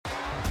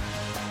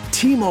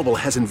T-Mobile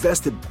has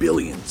invested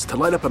billions to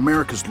light up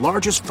America's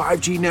largest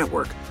 5G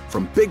network,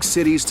 from big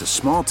cities to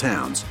small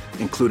towns,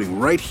 including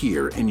right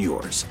here in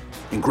yours.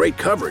 And great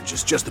coverage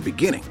is just the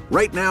beginning.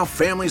 Right now,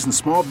 families and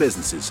small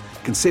businesses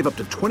can save up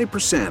to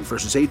 20%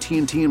 versus AT&T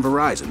and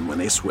Verizon when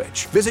they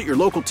switch. Visit your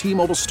local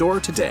T-Mobile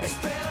store today.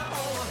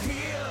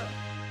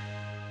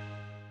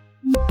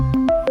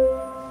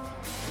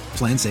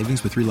 Plan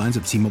savings with 3 lines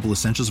of T-Mobile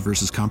Essentials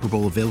versus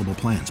comparable available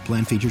plans.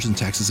 Plan features and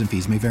taxes and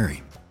fees may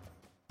vary.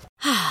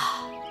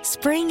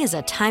 Spring is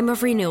a time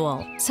of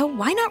renewal, so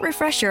why not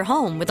refresh your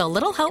home with a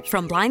little help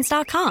from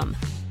Blinds.com?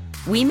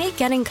 We make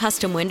getting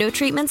custom window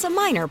treatments a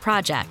minor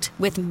project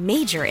with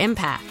major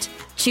impact.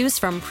 Choose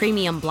from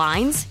premium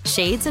blinds,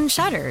 shades, and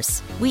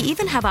shutters. We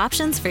even have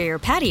options for your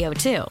patio,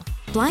 too.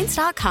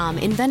 Blinds.com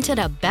invented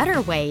a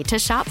better way to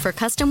shop for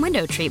custom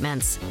window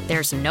treatments.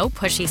 There's no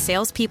pushy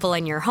salespeople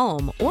in your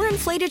home or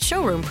inflated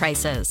showroom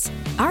prices.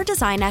 Our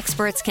design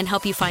experts can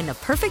help you find the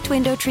perfect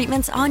window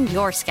treatments on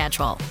your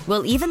schedule.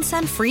 We'll even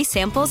send free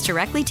samples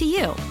directly to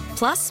you.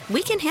 Plus,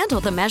 we can handle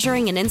the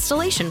measuring and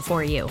installation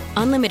for you.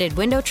 Unlimited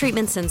window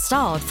treatments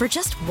installed for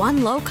just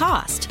one low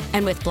cost.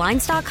 And with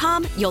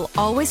Blinds.com, you'll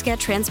always get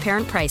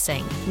transparent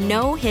pricing.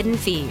 No hidden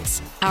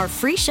fees. Our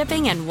free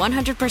shipping and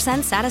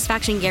 100%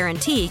 satisfaction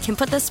guarantee can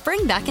put the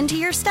spring back into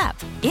your step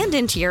and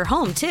into your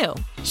home, too.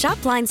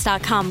 Shop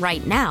Blinds.com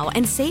right now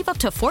and save up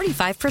to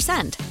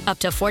 45%. Up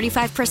to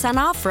 45%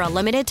 off for a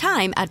limited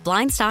time at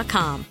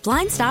Blinds.com.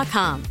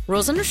 Blinds.com.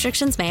 Rules and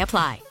restrictions may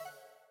apply.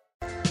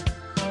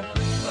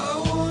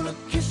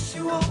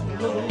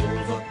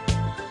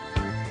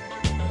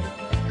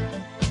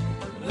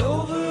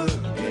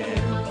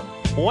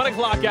 1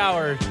 o'clock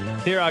hour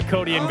here on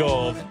Cody and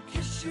Gold.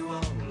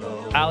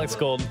 Alex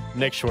Gold,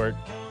 Nick Short,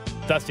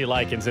 Dusty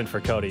Likens in for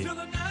Cody.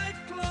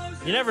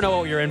 You never know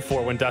what you're in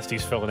for when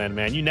Dusty's filling in,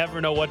 man. You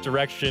never know what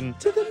direction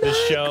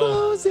this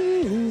show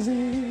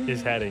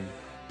is heading.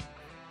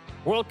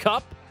 World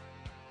Cup.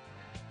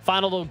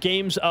 Final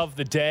games of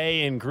the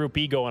day in Group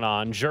E going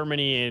on.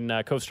 Germany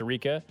and Costa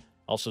Rica.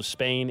 Also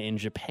Spain and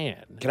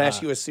Japan. Can I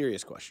ask you a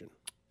serious question?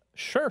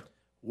 Sure.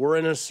 We're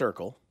in a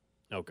circle.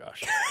 Oh,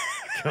 gosh.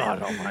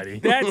 God almighty.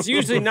 That's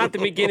usually not the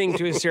beginning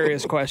to a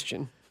serious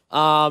question.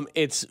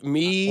 It's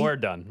me. We're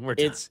done.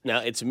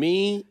 It's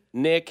me,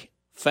 Nick,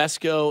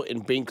 Fesco,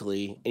 and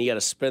Binkley, and you got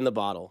to spin the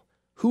bottle.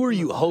 Who are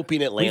you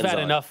hoping it lands on? We've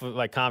had enough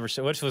of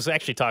conversation. Let's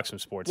actually talk some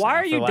sports. Why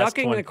are you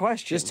ducking the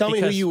question? Just tell me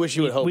who you wish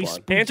you would hope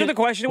on. Answer the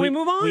question and we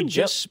move on.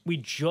 We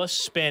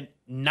just spent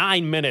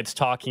 9 minutes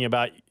talking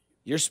about.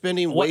 You're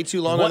spending way too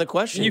long on the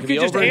question. You could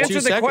just answer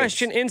the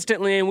question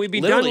instantly and we'd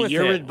be done with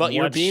it. But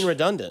you're being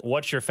redundant.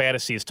 What's your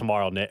fantasies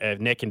tomorrow,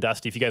 Nick and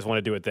Dusty? If you guys want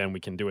to do it then, we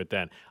can do it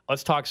then.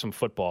 Let's talk some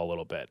football a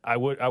little bit. I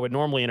would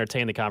normally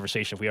entertain the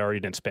conversation if we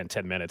already didn't spend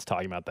 10 minutes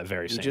talking about that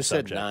very same subject. You just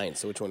said 9,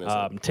 so which one is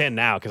it? 10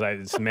 now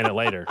because it's a minute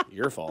later.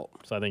 Your fault.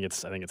 So I think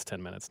it's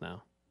 10 minutes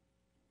now.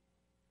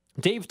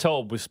 Dave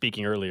Tobe was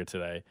speaking earlier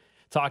today,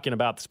 talking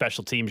about the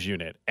special teams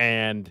unit.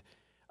 And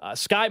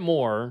Sky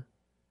Moore,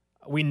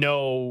 we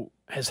know,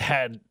 has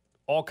had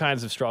all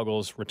kinds of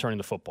struggles returning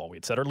to football. We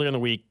had said earlier in the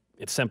week,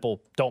 it's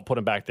simple. Don't put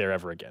him back there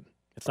ever again.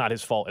 It's not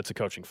his fault. It's a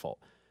coaching fault.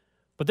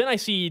 But then I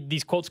see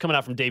these quotes coming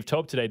out from Dave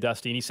Tobe today,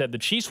 Dusty, and he said the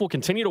Chiefs will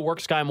continue to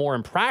work Sky Moore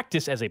in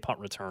practice as a punt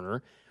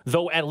returner,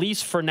 though at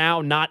least for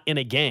now not in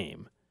a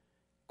game.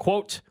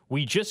 Quote,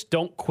 we just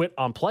don't quit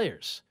on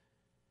players.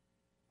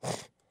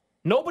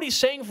 Nobody's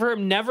saying for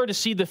him never to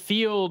see the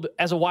field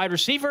as a wide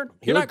receiver.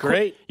 You're not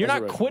great. You're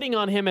not quitting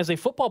on him as a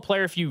football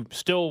player if you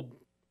still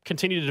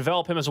continue to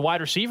develop him as a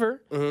wide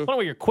receiver. Mm-hmm. One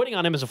way you're quitting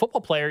on him as a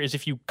football player is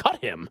if you cut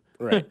him.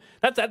 Right.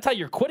 That's how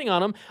you're quitting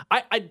on him.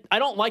 I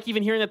don't like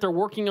even hearing that they're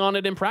working on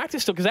it in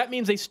practice still, because that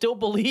means they still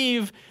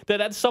believe that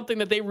that's something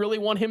that they really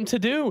want him to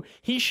do.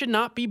 He should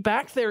not be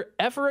back there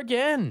ever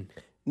again.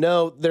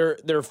 No,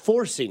 they're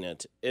forcing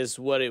it is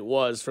what it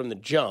was from the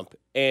jump.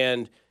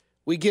 And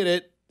we get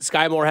it.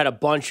 Sky Moore had a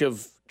bunch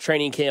of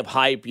training camp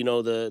hype,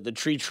 the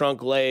tree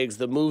trunk legs,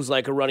 the moves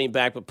like a running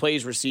back, but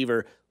plays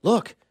receiver.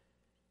 Look,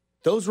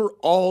 those were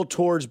all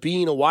towards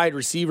being a wide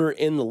receiver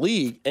in the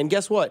league. And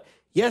guess what?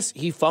 Yes,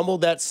 he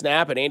fumbled that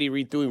snap, and Andy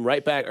Reid threw him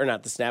right back, or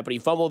not the snap, but he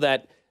fumbled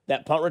that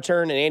punt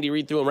return, and Andy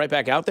Reid threw him right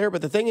back out there.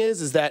 But the thing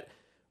is that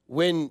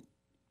when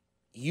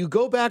you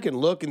go back and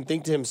look and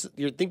think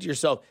to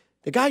yourself,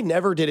 the guy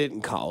never did it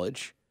in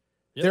college.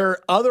 Yep. There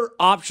are other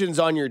options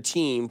on your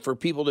team for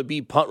people to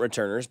be punt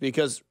returners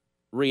because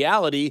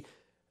reality,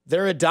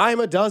 they're a dime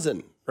a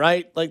dozen.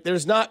 Right? Like,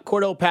 there's not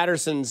Cordell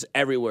Pattersons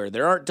everywhere.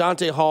 There aren't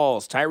Dante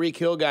Halls, Tyreek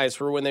Hill guys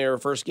for when they were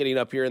first getting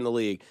up here in the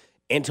league,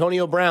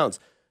 Antonio Browns.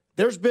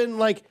 There's been,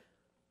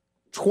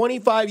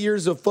 25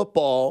 years of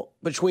football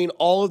between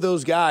all of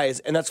those guys,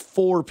 and that's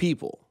 4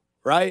 people,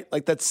 right?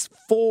 That's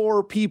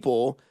 4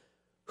 people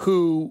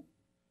who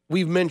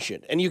we've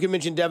mentioned. And you can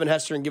mention Devin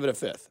Hester and give it a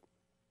 5th.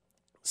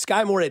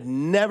 Sky Moore had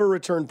never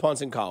returned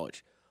punts in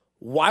college.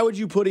 Why would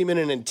you put him in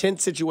an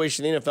intense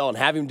situation in the NFL and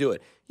have him do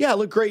it? Yeah,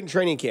 look great in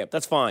training camp.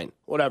 That's fine.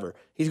 Whatever.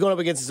 He's going up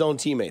against his own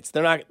teammates.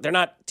 They're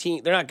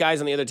not guys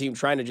on the other team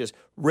trying to just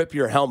rip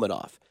your helmet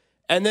off.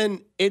 And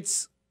then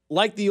it's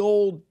like the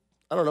old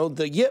I don't know,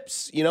 the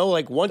yips,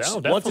 like once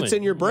it's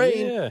in your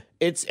brain,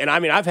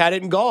 I've had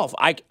it in golf.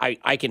 I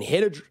can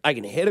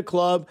hit a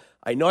club.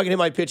 I know I can hit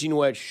my pitching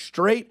wedge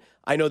straight.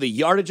 I know the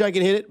yardage I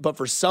can hit it, but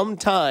for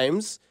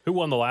sometimes. Who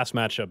won the last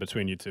matchup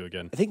between you two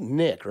again? I think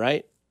Nick,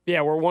 right?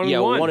 Yeah, we're 1-1. Yeah,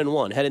 we're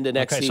 1-1 heading to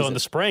next season. So in the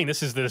spring,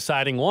 this is the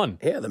deciding one.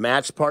 Yeah, the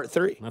match part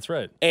 3. That's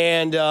right.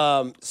 And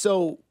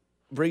so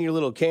bring your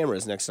little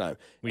cameras next time.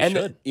 We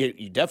should.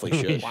 You definitely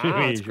should. Wow,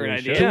 that's a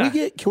great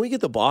idea. Can we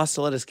get the boss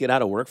to let us get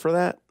out of work for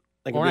that?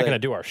 We're not going to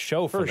do our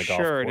show for the golf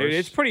course. Dude.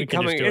 It's pretty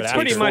coming. It's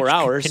pretty much 4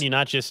 hours. Can you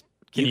not just?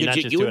 You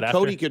and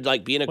Cody could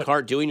be in a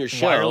cart doing your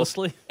show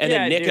wirelessly, and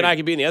then Nick and I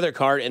could be in the other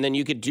cart, and then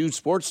you could do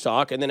sports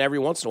talk, and then every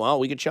once in a while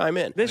we could chime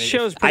in. This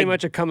show's pretty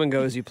much a come and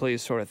go as you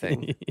please sort of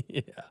thing.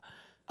 Yeah.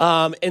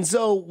 And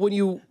so when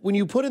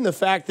you put in the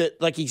fact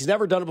that he's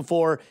never done it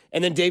before,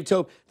 and then Dave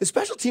Tope, the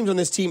special teams on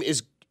this team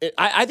is,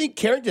 I think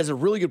Carrington has a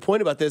really good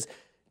point about this.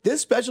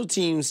 This special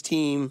teams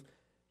team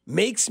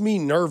makes me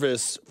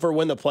nervous for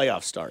when the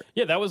playoffs start.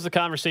 Yeah, that was the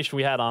conversation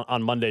we had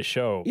on Monday's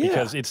show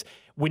because it's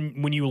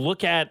when you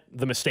look at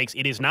the mistakes,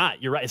 it is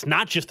not. You're right. It's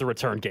not just the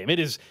return game. It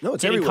is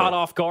it's getting everywhere. Caught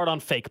off guard on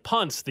fake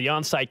punts, the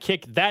onside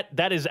kick.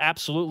 That is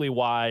absolutely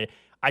why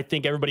I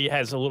think everybody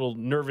has a little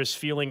nervous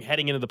feeling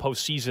heading into the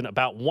postseason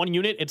about one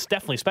unit. It's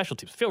definitely special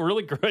teams. I feel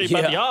really great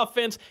about the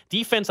offense.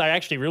 Defense, I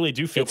actually really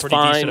do feel pretty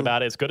decent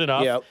about it. It's good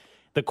enough. Yep.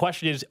 The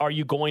question is, are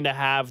you going to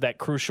have that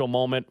crucial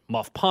moment,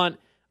 muff punt,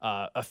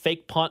 a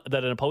fake punt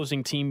that an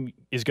opposing team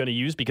is going to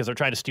use because they're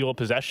trying to steal a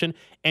possession,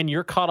 and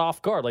you're caught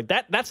off guard?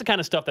 That's the kind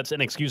of stuff that's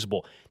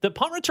inexcusable. The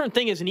punt return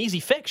thing is an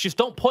easy fix. Just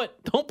don't put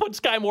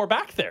Sky Moore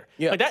back there.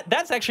 Yeah.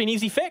 That's actually an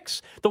easy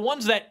fix. The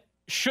ones that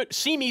should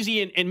seem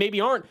easy and maybe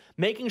aren't,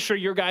 making sure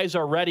your guys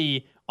are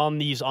ready on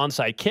these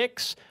onside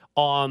kicks,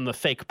 on the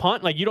fake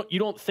punt. You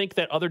don't think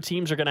that other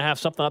teams are going to have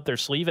something up their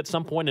sleeve at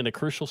some point in a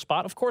crucial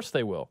spot? Of course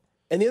they will.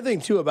 And the other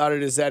thing, too, about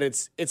it is that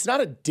it's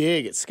not a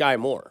dig at Sky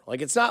Moore.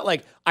 It's not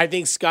like I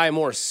think Sky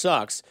Moore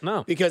sucks.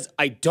 No. Because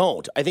I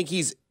don't. I think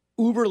he's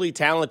uberly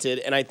talented,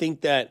 and I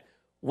think that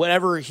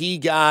whenever he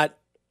got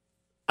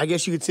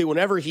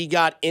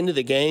into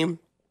the game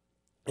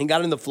and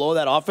got in the flow of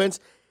that offense,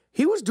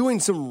 he was doing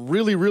some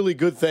really, really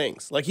good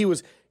things. He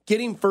was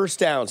getting first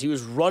downs. He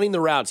was running the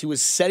routes. He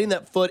was setting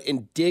that foot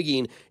and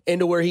digging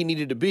into where he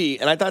needed to be.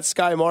 And I thought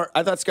Sky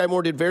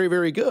Moore did very,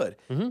 very good.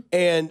 Mm-hmm.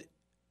 And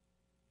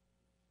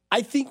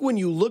I think when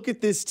you look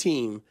at this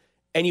team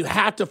and you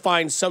have to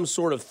find some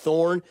sort of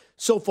thorn,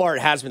 so far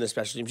it has been the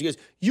special teams. Because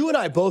you and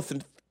I both,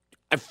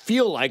 I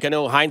feel like, I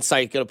know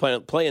hindsight going to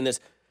play in this.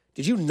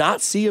 Did you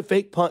not see a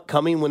fake punt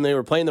coming when they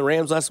were playing the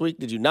Rams last week?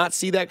 Did you not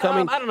see that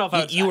coming? I don't know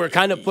if you were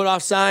kind of put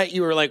offside.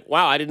 You were like,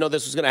 wow, I didn't know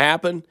this was going to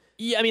happen.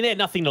 Yeah, I mean, they had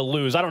nothing to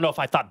lose. I don't know if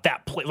I thought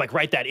that play,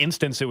 that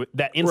instant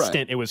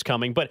it was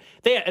coming. But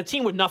they had a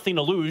team with nothing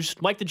to lose.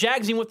 Like the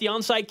Jags team with the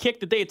onside kick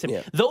that they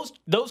attempted. Yeah.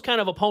 Those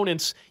kind of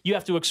opponents, you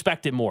have to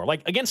expect it more.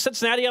 Against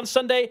Cincinnati on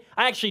Sunday,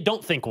 I actually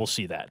don't think we'll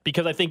see that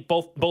because I think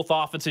both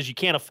offenses, you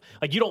can't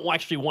you don't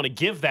actually want to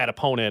give that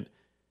opponent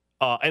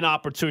an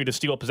opportunity to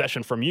steal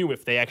possession from you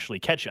if they actually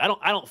catch you.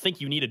 I don't think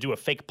you need to do a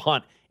fake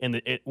punt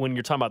when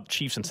you're talking about the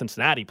Chiefs and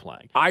Cincinnati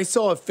playing. I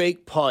saw a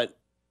fake punt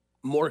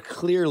more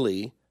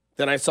clearly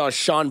than I saw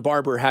Sean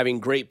Barber having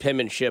great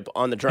penmanship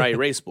on the dry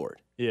erase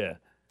board. Yeah.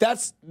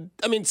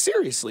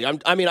 Seriously. Now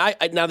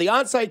the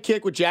onside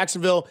kick with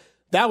Jacksonville,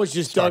 that was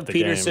just Doug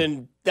Peterson.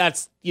 Game.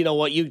 That's,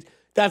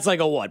 that's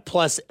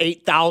plus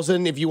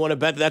 8,000 if you want to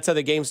bet that's how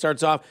the game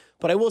starts off.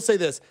 But I will say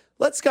this,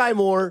 let Sky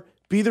Moore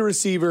be the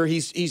receiver.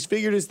 He's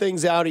figured his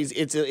things out.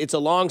 It's a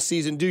long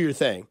season. Do your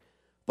thing.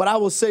 But I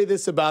will say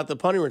this about the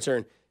punting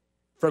return.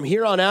 From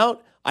here on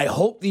out, I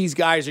hope these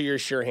guys are your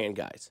sure hand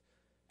guys.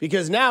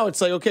 Because now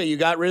it's okay, you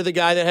got rid of the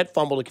guy that had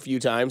fumbled a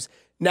few times.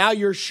 Now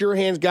your sure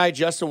hands guy,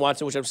 Justin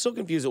Watson, which I'm still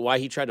confused at why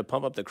he tried to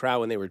pump up the crowd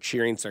when they were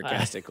cheering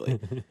sarcastically.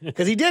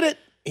 Because he did it.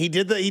 He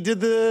did the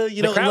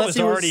the crowd was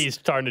already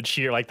starting to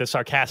cheer the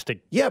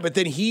sarcastic. Yeah, but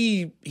then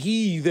he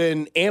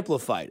then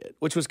amplified it,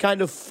 which was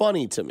kind of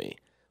funny to me.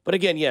 But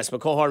again, yes,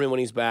 McCole Hardman, when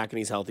he's back and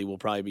he's healthy, will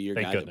probably be your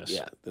guy. Thank goodness.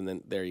 Yeah, and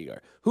then there you go.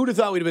 Who'd have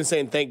thought we'd have been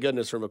saying thank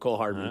goodness for McCole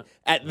Hardman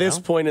at this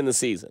point in the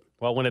season?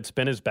 Well, when it's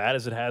been as bad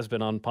as it has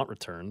been on punt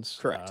returns.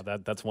 Correct.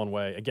 That's one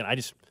way. Again,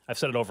 I've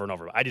said it over and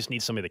over. I just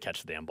need somebody to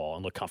catch the damn ball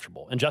and look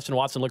comfortable. And Justin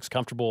Watson looks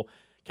comfortable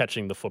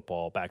catching the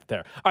football back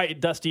there. All right,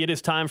 Dusty, it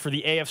is time for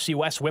the AFC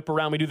West whip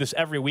around. We do this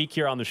every week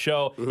here on the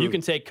show. Mm-hmm. You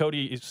can take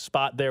Cody's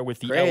spot there with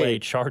the LA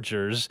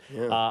Chargers.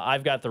 Yeah.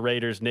 I've got the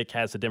Raiders. Nick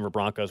has the Denver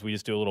Broncos. We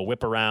just do a little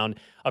whip around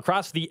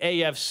across the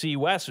AFC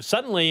West.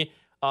 Suddenly,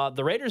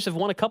 the Raiders have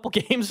won a couple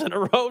games in a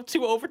row,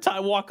 2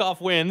 overtime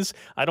walk-off wins.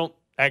 I don't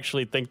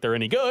actually think they're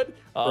any good.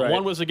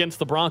 One was against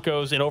the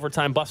Broncos in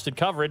overtime busted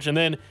coverage. And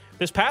then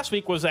this past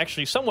week was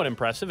actually somewhat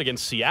impressive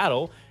against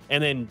Seattle.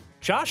 And then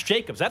Josh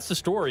Jacobs, that's the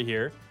story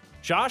here.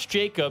 Josh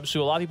Jacobs, who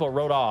a lot of people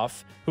wrote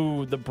off,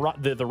 who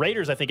the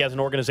Raiders, I think, as an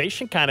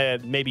organization, kind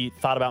of maybe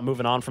thought about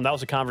moving on from. That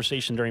was a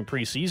conversation during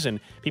preseason.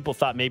 People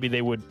thought maybe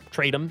they would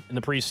trade him in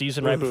the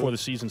preseason right before the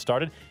season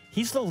started.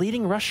 He's the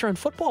leading rusher in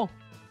football.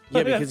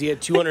 Yeah, because he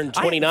had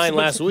 229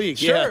 last week.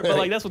 Sure, yeah.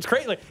 but that's what's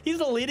crazy. He's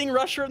the leading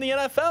rusher in the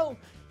NFL.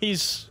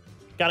 He's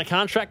got a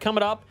contract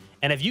coming up.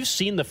 And have you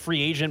seen the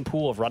free agent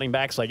pool of running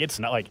backs? It's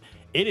not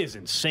it is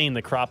insane,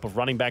 the crop of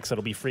running backs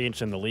that'll be free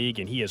agents in the league,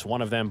 and he is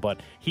one of them.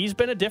 But he's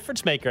been a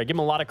difference maker. I give him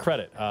a lot of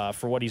credit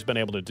for what he's been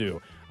able to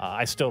do.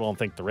 I still don't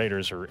think the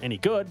Raiders are any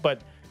good,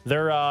 but if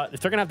they're going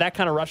to have that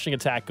kind of rushing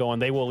attack going,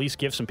 they will at least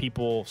give some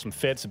people some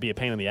fits and be a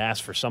pain in the ass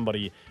for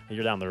somebody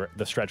you're down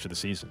the stretch of the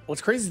season.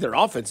 What's crazy is their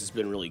offense has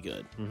been really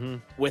good. Mm-hmm.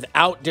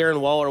 Without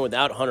Darren Waller and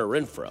without Hunter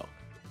Renfrow.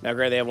 Now,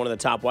 granted, they have one of the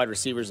top wide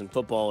receivers in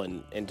football,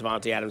 and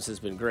Devontae Adams has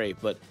been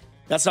great, but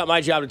that's not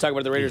my job to talk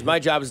about the Raiders. My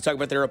job is to talk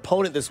about their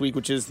opponent this week,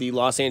 which is the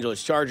Los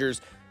Angeles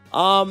Chargers.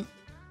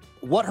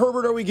 What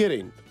Herbert are we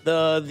getting?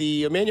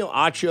 The Emmanuel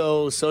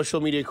Acho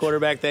social media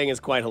quarterback thing is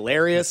quite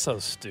hilarious.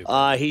 That's so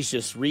stupid. He's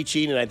just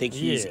reaching, and I think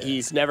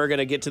he's never going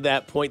to get to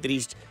that point that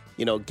he's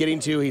getting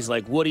to. He's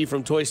like Woody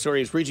from Toy Story.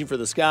 He's reaching for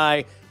the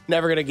sky.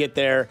 Never going to get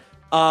there.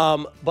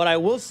 But I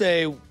will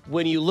say,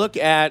 when you look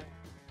at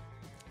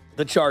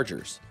the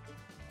Chargers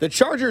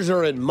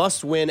are in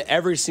must-win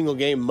every single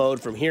game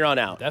mode from here on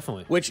out.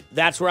 Definitely. Which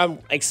that's where I'm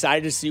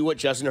excited to see what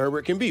Justin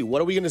Herbert can be.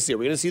 What are we going to see? Are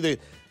we going to see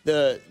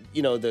the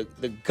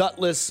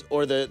gutless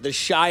or the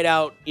shied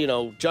out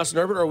Justin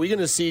Herbert? Or are we going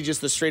to see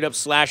just the straight up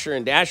slasher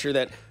and dasher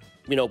that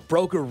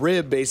broke a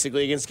rib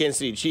basically against Kansas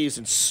City Chiefs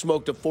and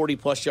smoked a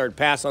 40+ yard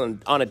pass on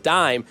a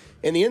dime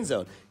in the end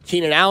zone?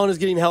 Keenan Allen is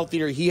getting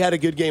healthier. He had a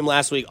good game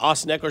last week.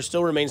 Austin Eckler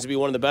still remains to be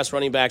one of the best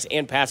running backs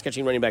and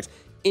pass-catching running backs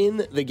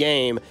in the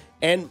game.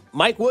 And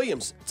Mike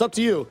Williams, it's up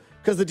to you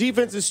because the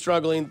defense is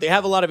struggling. They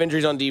have a lot of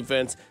injuries on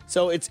defense.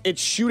 So it's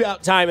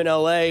shootout time in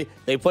L.A.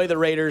 They play the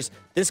Raiders.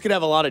 This could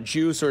have a lot of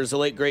juice, or as the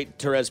late, great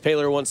Therese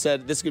Paylor once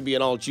said, this could be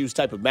an all-juice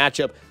type of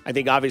matchup. I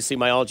think, obviously,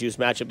 my all-juice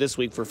matchup this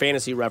week for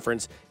fantasy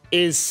reference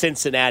is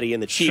Cincinnati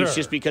and the Chiefs,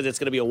 just because it's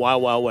going to be a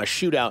Wild Wild West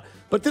shootout.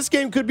 But this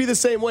game could be the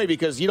same way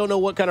because you don't know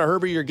what kind of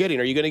Herbert you're getting.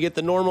 Are you going to get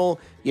the normal,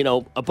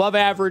 above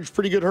average,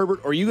 pretty good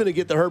Herbert, or are you going to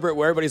get the Herbert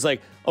where everybody's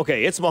like,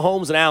 okay, it's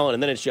Mahomes and Allen,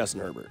 and then it's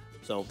Justin Herbert?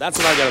 So that's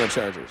what I got on the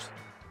Chargers.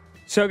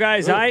 So,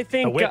 guys, I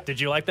think... A whip. Did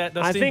you like that,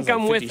 Dusty? I think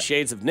I'm with... 50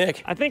 Shades of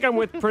Nick. I think I'm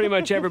with pretty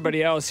much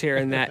everybody else here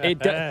in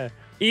that.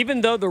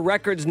 Even though the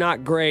record's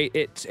not great,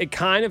 it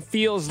kind of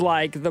feels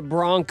like the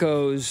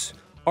Broncos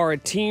are a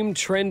team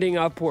trending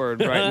upward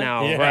right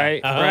now,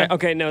 right? Right?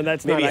 Okay, no,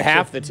 that's maybe not maybe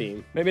half the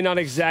team. Maybe not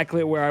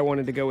exactly where I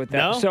wanted to go with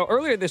that. No? So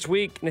earlier this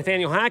week,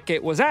 Nathaniel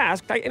Hackett was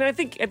asked, and I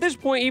think at this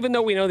point, even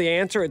though we know the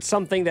answer, it's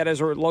something that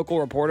as a local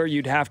reporter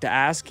you'd have to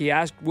ask. He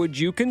asked, would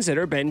you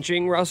consider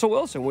benching Russell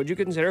Wilson? Would you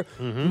consider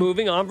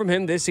moving on from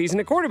him this season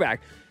at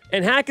quarterback?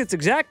 And Hackett's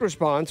exact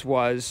response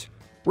was,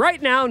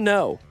 right now,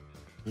 no.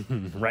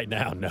 Right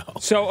now, no.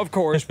 So, of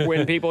course,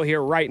 when people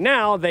hear right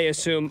now, they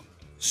assume,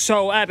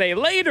 so at a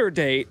later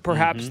date,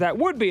 perhaps that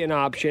would be an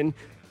option.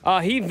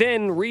 He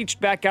then reached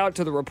back out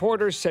to the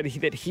reporters, said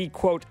that he,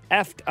 quote,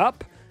 effed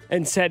up,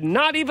 and said,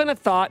 not even a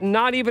thought,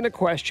 not even a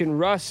question,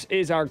 Russ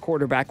is our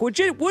quarterback. Which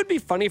it would be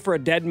funny for a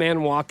dead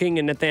man walking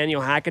and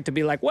Nathaniel Hackett to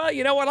be like, well,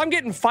 you know what, I'm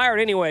getting fired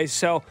anyway,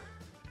 so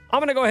I'm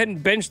going to go ahead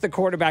and bench the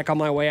quarterback on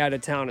my way out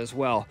of town as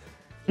well.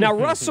 Now,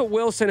 Russell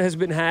Wilson has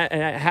been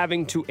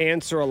having to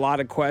answer a lot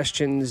of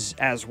questions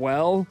as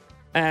well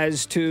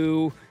as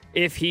to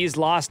if he's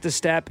lost a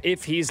step,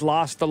 if he's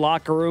lost the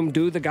locker room.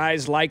 Do the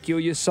guys like you?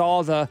 You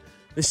saw the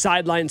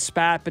sideline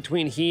spat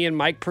between he and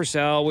Mike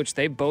Purcell, which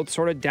they both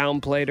sort of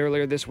downplayed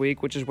earlier this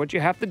week, which is what you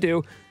have to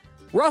do.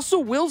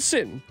 Russell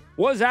Wilson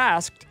was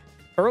asked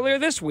earlier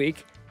this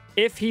week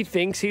if he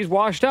thinks he's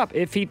washed up,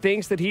 if he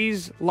thinks that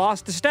he's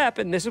lost a step,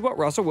 and this is what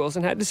Russell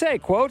Wilson had to say,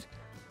 quote,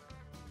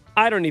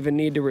 I don't even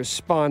need to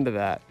respond to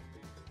that.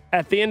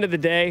 At the end of the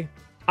day,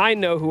 I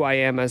know who I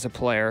am as a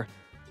player.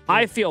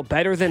 I feel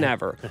better than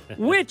ever,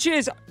 which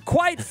is,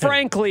 quite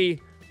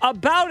frankly,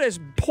 about as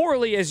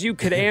poorly as you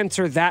could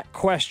answer that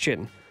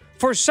question.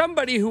 For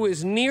somebody who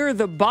is near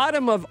the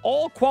bottom of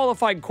all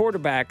qualified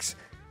quarterbacks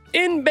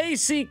in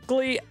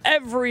basically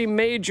every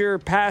major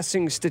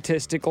passing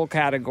statistical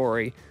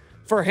category,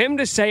 for him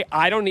to say,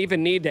 I don't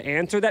even need to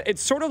answer that,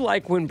 it's sort of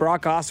like when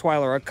Brock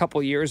Osweiler a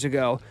couple years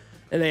ago,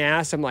 and they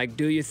asked him, like,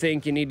 do you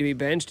think you need to be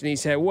benched? And he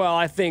said, well,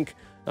 I think,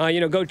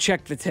 go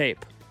check the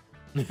tape.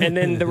 And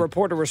then the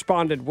reporter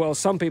responded, well,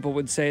 some people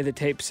would say the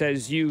tape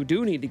says you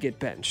do need to get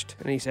benched.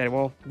 And he said,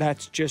 well,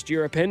 that's just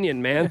your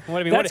opinion, man.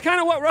 That's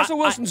kind of what Russell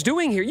Wilson's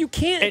doing here. You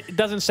can't. It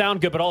doesn't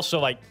sound good, but also,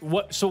 like,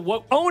 what? So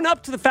what? Own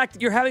up to the fact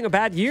that you're having a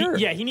bad year.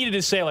 He needed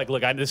to say, like,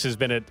 look, this has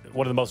been this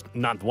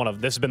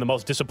has been the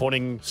most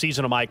disappointing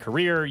season of my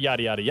career,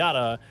 yada, yada,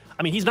 yada.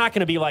 I mean, he's not going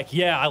to be like,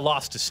 yeah, I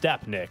lost a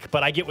step, Nick.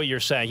 But I get what you're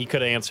saying. He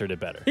could have answered it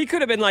better. He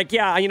could have been like,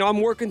 yeah,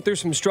 I'm working through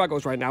some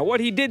struggles right now. What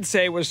he did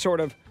say was sort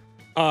of,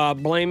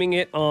 blaming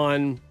it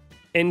on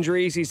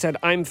injuries. He said,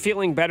 I'm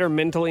feeling better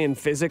mentally and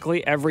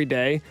physically every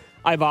day.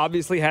 I've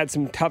obviously had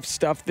some tough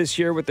stuff this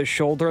year with the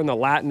shoulder and the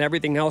lat and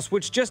everything else,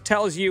 which just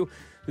tells you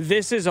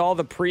this is all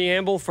the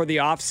preamble for the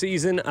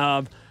offseason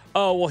of,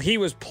 he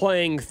was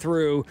playing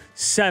through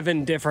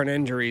 7 different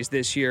injuries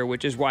this year,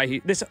 which is why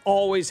this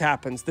always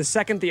happens. The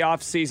second the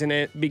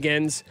offseason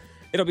begins,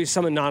 It'll be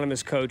some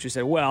anonymous coach who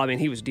said, well, I mean,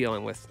 he was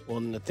dealing with. Well,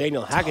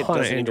 Nathaniel Hackett ton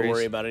of doesn't need to injuries.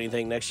 worry about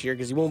anything next year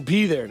because he won't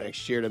be there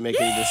next year to make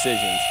any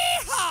decisions.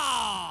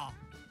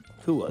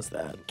 Who was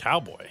that?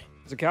 Cowboy.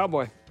 It's a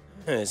Cowboy.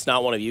 It's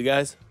not one of you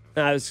guys?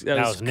 That was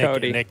Nick.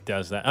 Cody. Nick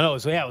does that. Oh,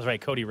 it was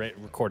right. Cody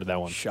recorded that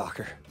one.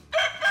 Shocker.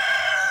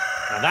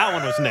 Now, that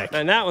one was Nick.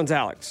 And that one's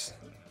Alex.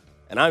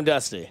 And I'm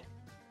Dusty.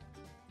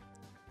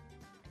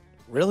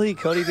 Really?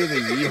 Cody did the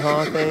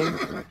yeehaw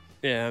thing?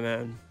 Yeah,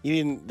 man. You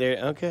didn't there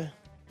okay.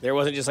 There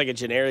wasn't just like a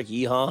generic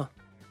yeehaw?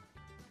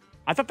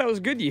 I thought that was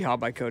good yeehaw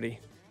by Cody.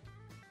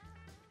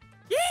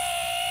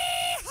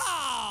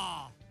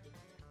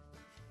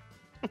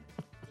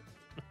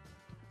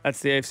 That's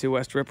the AFC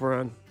West rip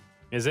around.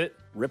 Is it?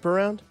 Rip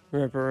around?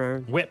 Rip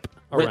around. Whip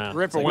around.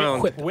 Rip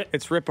around. Whip.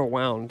 It's rip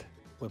around.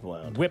 Whip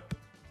around. Whip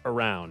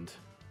around.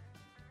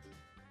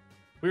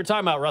 We were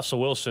talking about Russell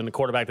Wilson, the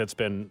quarterback that's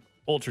been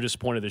ultra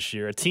disappointed this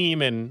year. A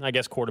team, and I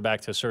guess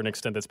quarterback to a certain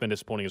extent that's been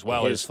disappointing as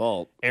well. His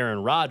fault.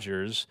 Aaron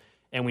Rodgers.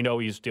 And we know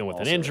he's dealing with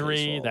Also an his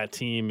injury. fault. That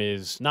team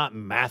is not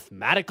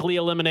mathematically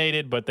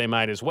eliminated, but they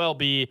might as well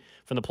be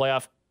from the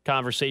playoff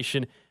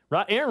conversation.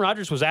 Aaron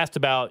Rodgers was asked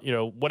about,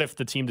 what if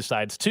the team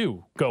decides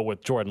to go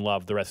with Jordan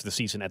Love the rest of the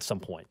season at some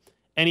point?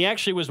 And he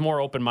actually was more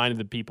open-minded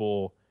than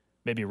people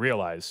maybe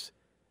realized.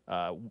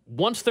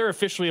 Once they're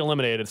officially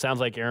eliminated, it sounds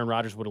like Aaron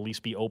Rodgers would at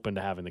least be open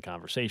to having the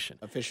conversation.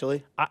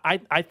 Officially?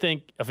 I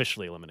think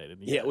officially eliminated.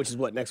 Yeah, which is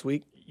what, next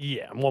week?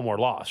 Yeah, one more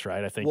loss,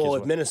 right? I think. Well, is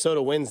if what,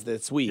 Minnesota wins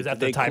this week, Is that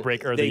the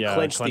tiebreaker or they the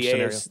clinch clinch the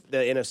scenario? the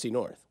NFC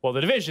North. well,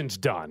 the division's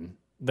done.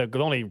 The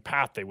only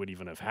path they would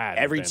even have had.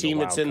 Every has been team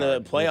that's in the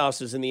wild card.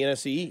 playoffs is in the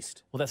NFC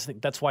East. Well,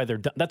 that's why they're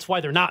done. That's why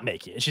they're not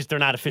making it. It's just they're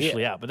not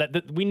officially out. But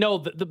that we know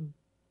that the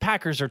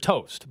Packers are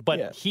toast. But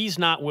Yeah. he's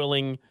not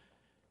willing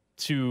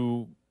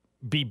to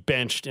be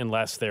benched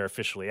unless they're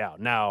officially out.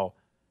 Now,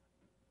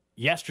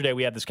 yesterday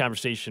we had this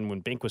conversation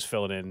when Bink was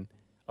filling in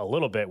a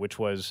little bit, which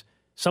was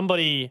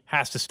somebody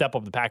has to step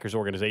up the Packers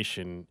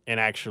organization and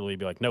actually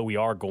be like, no, we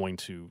are going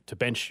to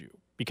bench you.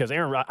 Because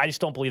I just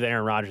don't believe that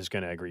Aaron Rodgers is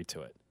going to agree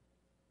to it.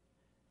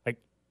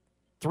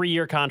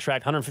 3-year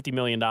contract, $150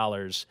 million.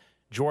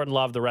 Jordan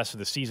Love the rest of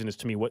the season is,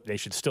 to me, what they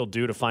should still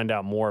do to find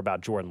out more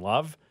about Jordan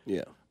Love.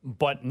 Yeah.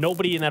 But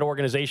nobody in that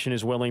organization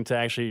is willing to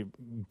actually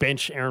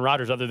bench Aaron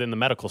Rodgers other than the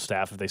medical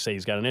staff if they say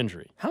he's got an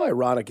injury. How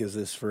ironic is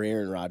this for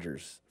Aaron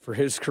Rodgers, for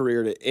his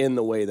career to end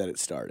the way that it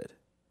started?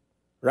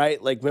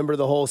 Right? Like, remember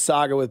the whole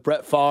saga with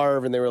Brett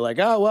Favre, and they were like,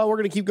 oh, well, we're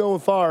going to keep going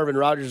with Favre. And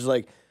Rodgers is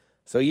like,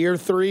 so year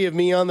 3 of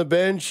me on the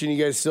bench, and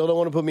you guys still don't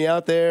want to put me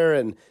out there,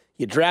 and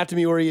you drafted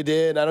me where you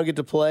did, and I don't get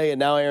to play, and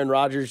now Aaron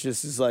Rodgers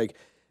just is like,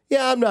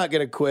 yeah, I'm not going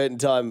to quit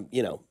until I'm,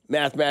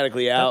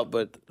 mathematically out.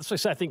 But That's what I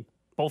said. I think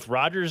both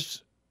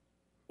Rodgers'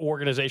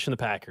 organization, the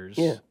Packers,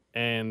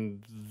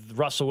 and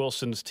Russell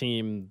Wilson's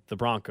team, the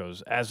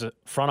Broncos, as a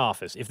front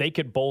office, if they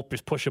could both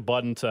just push a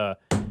button to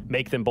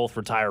make them both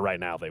retire right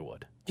now, they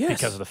would. Yes.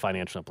 Because of the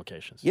financial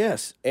implications.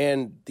 yes,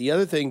 and the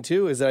other thing,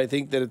 too, is that I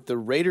think that if the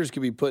Raiders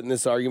could be put in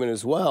this argument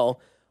as well,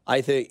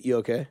 I think, you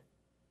okay?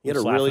 You had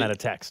Just a laughing really at a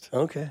text.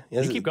 Okay.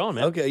 You keep going,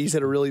 man. Okay, you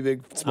said a really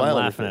big smile. I'm on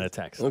your laughing at face. a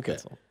text. Okay.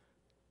 That's all.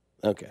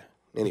 Okay.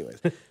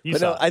 Anyways, You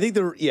but saw no, it.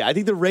 I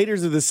think the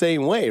Raiders are the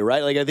same way,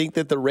 right? Like I think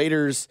that the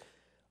Raiders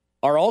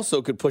are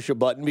also could push a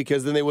button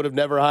because then they would have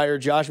never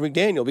hired Josh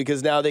McDaniel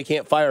because now they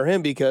can't fire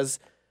him because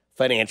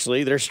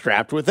financially they're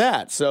strapped with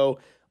that. So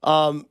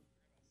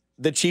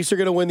the Chiefs are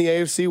going to win the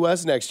AFC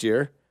West next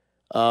year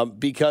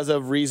because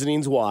of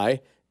reasonings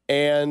why.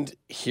 And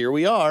here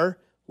we are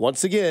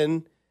once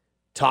again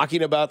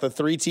talking about the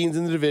 3 teams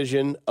in the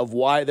division of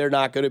why they're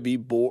not going to be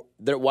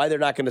why they're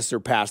not going to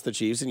surpass the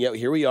Chiefs. And yet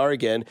here we are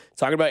again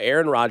talking about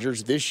Aaron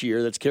Rodgers this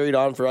year that's carried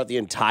on throughout the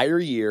entire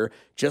year,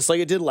 just like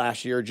it did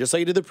last year, just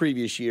like it did the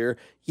previous year.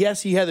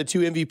 Yes, he had the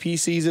 2 MVP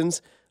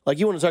seasons. Like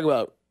you want to talk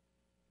about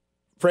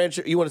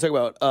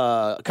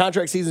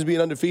contract seasons being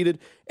undefeated.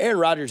 Aaron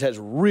Rodgers has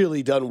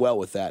really done well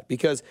with that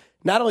because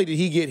not only did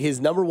he get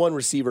his number 1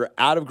 receiver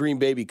out of Green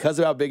Bay because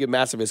of how big and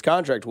massive his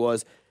contract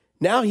was,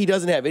 now he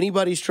doesn't have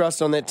anybody's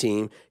trust on that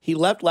team. He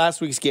left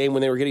last week's game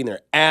when they were getting their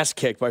ass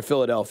kicked by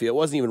Philadelphia. It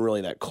wasn't even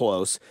really that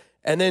close.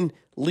 And then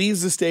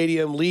leaves the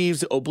stadium,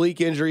 leaves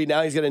oblique injury.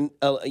 Now he's got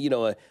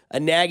a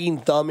nagging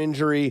thumb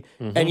injury.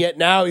 Mm-hmm. And yet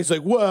now he's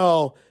like,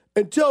 well,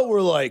 until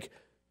we're like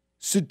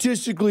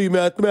statistically,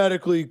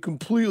 mathematically,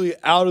 completely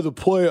out of the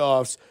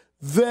playoffs,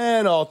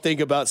 then I'll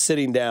think about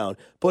sitting down.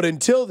 But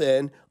until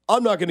then,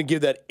 I'm not going to give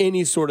that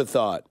any sort of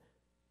thought.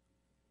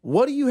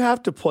 What do you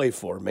have to play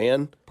for,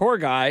 man? Poor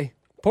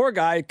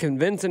guy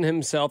convincing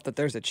himself that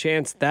there's a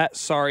chance that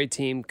sorry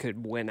team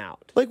could win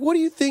out. Like, what do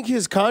you think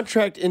his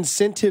contract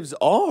incentives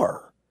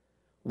are?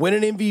 Win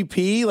an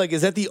MVP? Like,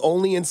 is that the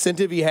only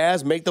incentive he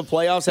has? Make the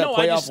playoffs, have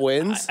playoff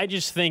wins? I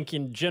just think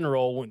in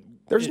general, when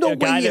There's no a way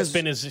guy he that's has-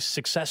 been as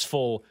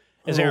successful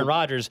as Aaron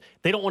Rodgers,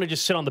 they don't want to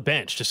just sit on the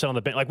bench.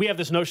 Like we have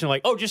this notion,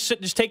 like, oh, just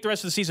take the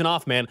rest of the season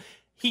off, man.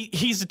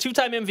 He's a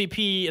 2-time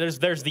MVP.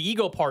 There's the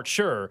ego part,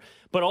 sure,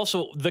 but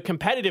also the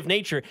competitive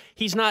nature.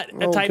 He's not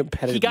a type.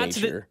 competitive He got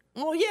nature.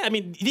 Well, yeah, I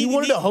mean, he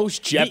wanted to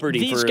host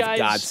Jeopardy for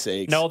God's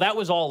sakes. No, that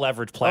was all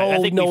leverage play. Oh, I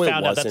think no, we it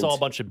found out that's wasn't. all a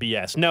bunch of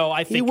BS. No,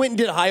 I think he went and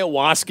did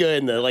ayahuasca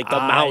in the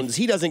mountains.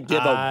 He doesn't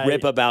give a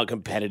rip about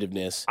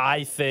competitiveness.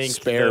 I think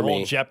the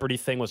whole Jeopardy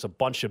thing was a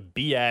bunch of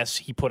BS.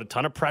 He put a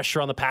ton of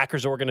pressure on the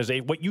Packers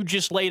organization. What you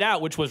just laid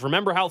out, which was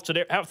remember how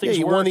things were.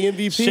 He won the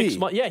MVP. 6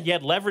 months. Yeah, he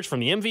had leverage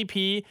from the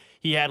MVP.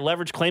 He had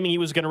leverage claiming he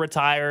was going to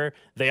retire.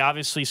 They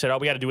obviously said, "Oh,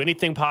 we got to do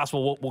anything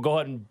possible. We'll go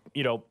ahead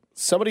and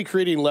Somebody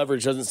creating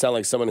leverage doesn't sound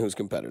like someone who's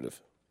competitive.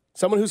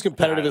 Someone who's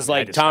competitive is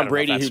like Tom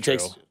Brady, who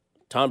takes.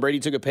 Tom Brady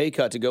took a pay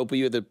cut to go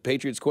be the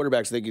Patriots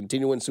quarterback so they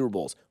continue to win Super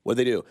Bowls. What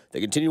did they do? They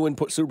continue to win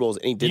Super Bowls,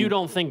 and he didn't. You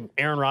don't think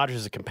Aaron Rodgers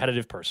is a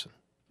competitive person?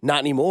 Not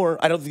anymore.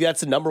 I don't think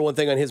that's the number one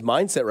thing on his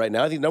mindset right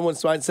now. I think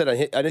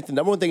the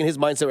number one thing in his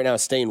mindset right now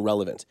is staying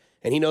relevant.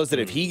 And he knows that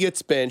if he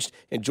gets benched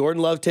and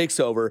Jordan Love takes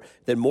over,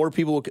 then more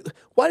people will.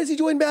 Why does he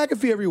join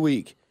McAfee every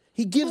week?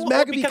 He gives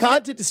McAfee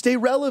content to stay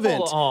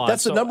relevant.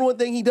 That's the number one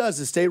thing he does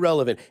is stay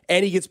relevant.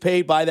 And he gets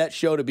paid by that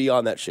show to be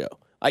on that show.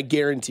 I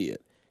guarantee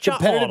it.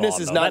 Competitiveness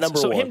is not number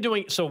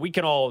one. So we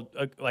can all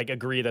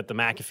agree that the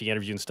McAfee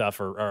interview and stuff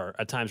are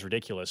at times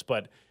ridiculous,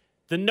 but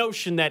the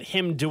notion that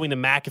him doing the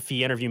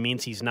McAfee interview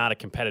means he's not a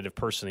competitive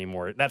person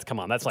anymore. That's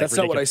ridiculous.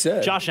 Not what I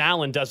said. Josh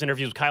Allen does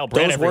interviews with Kyle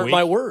Brandt every week. Those weren't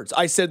my words.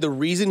 I said the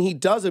reason he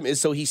does them is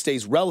so he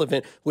stays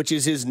relevant, which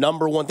is his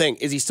number one thing.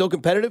 Is he still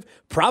competitive?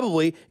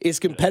 Probably.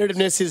 Is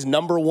competitiveness his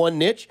number one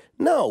niche?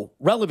 No.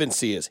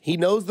 Relevancy is. He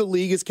knows the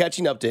league is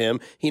catching up to him.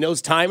 He knows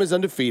time is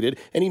undefeated,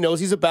 and he knows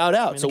he's about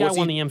out. The guy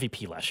won the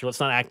MVP last year. Let's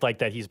not act like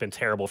that he's been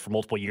terrible for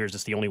multiple years.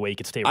 It's the only way he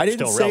could stay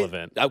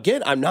relevant.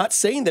 Again, I'm not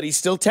saying that he's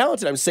still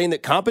talented. I'm saying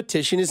that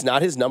competition is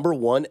not his number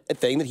one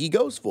thing that he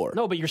goes for.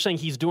 No, but you're saying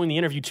he's doing the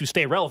interview to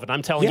stay relevant.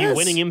 I'm telling you,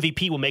 winning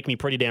MVP will make me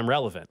pretty damn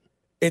relevant.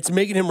 It's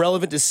making him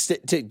relevant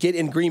to get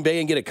in Green Bay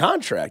and get a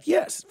contract.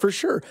 Yes, for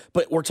sure.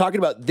 But we're talking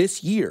about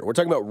this year. We're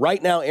talking about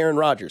right now Aaron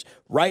Rodgers.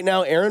 Right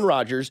now Aaron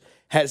Rodgers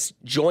has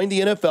joined the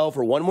NFL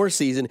for one more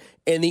season,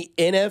 and the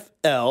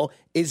NFL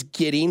is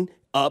getting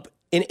up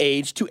in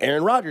age to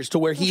Aaron Rodgers to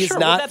where he is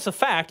not. Well, that's a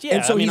fact, yeah.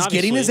 And so he's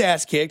getting his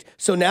ass kicked.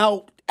 So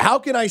now how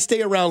can I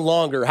stay around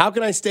longer? How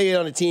can I stay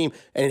on a team?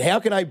 And how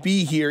can I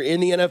be here in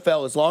the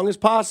NFL as long as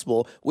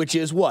possible, which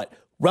is what?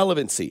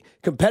 Relevancy.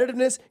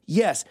 Competitiveness,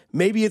 yes,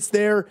 maybe it's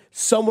there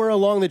somewhere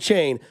along the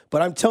chain,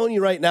 but I'm telling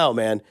you right now,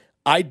 man,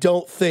 I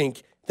don't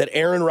think that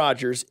Aaron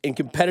Rodgers and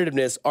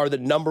competitiveness are the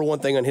number one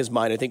thing on his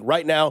mind. I think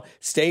right now,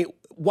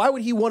 why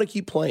would he want to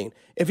keep playing?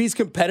 If he's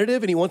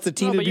competitive and he wants the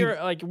team to be...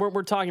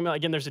 We're talking about,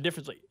 again, there's a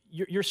difference. Like,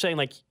 you're saying,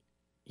 like,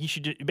 he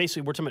should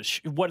basically, we're talking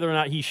about whether or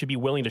not he should be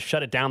willing to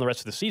shut it down the rest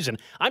of the season.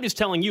 I'm just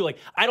telling you, like,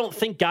 I don't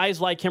think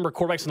guys like him or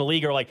quarterbacks in the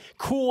league are like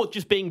cool with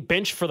just being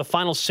benched for the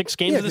final 6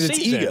 games of the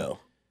season. It's ego.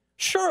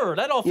 Sure,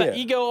 that all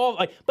ego.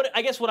 But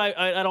I guess what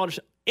I don't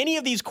understand, any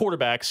of these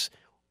quarterbacks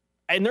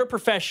in their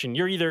profession,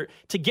 you're either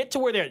to get to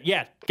where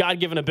they're,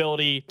 God-given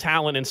ability,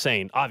 talent,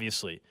 insane.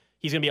 Obviously,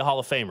 he's going to be a Hall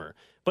of Famer.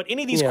 But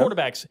any of these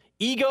quarterbacks,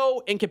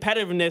 ego and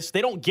competitiveness,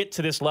 they don't get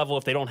to this level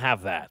if they don't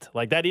have that.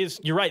 Like that is,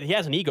 you're right, he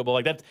has an ego, but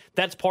like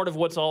that's part of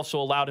what's also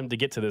allowed him to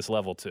get to this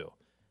level too.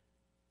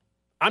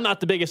 I'm not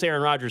the biggest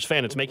Aaron Rodgers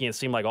fan. It's making it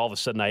seem like all of a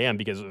sudden I am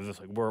because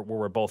like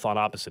we're both on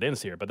opposite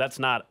ends here. But that's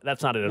not it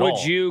at all.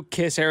 Would you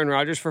kiss Aaron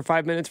Rodgers for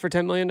 5 minutes for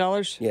 $10 million?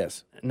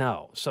 Yes.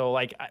 No. So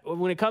like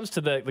when it comes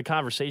to the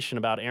conversation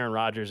about Aaron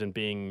Rodgers and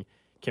being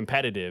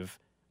competitive,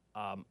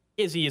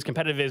 is he as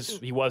competitive as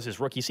he was his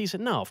rookie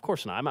season? No, of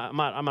course not. I'm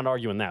not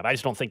arguing that. I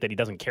just don't think that he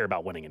doesn't care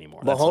about winning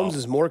anymore. Mahomes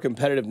is more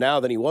competitive now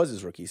than he was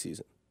his rookie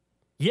season.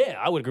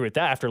 Yeah, I would agree with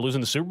that. After losing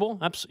the Super Bowl,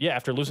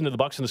 after losing to the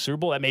Bucs in the Super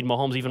Bowl, that made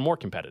Mahomes even more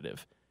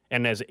competitive.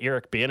 And as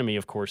Eric Bieniemy,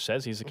 of course,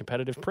 says, he's a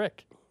competitive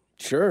prick.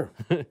 Sure.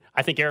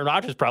 I think Aaron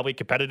Rodgers is probably a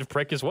competitive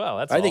prick as well.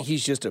 I think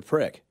he's just a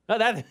prick.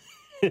 If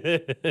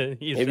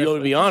you want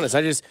to be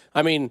honest,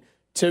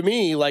 to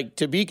me, like,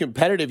 to be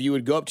competitive, you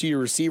would go up to your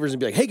receivers and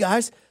be like, hey,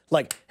 guys,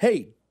 like,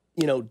 hey,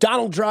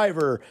 Donald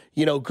Driver,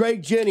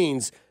 Greg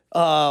Jennings,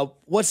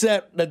 what's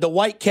that? The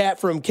white cat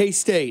from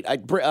K-State.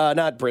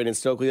 Not Brandon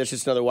Stokely. That's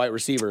just another white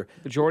receiver.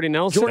 Jordy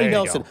Nelson. Jordy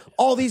Nelson.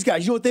 All these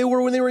guys. You know what they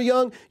were when they were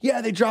young?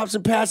 Yeah, they dropped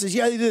some passes.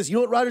 Yeah, they did this. You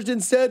know what Rodgers did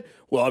instead?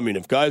 Well,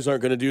 if guys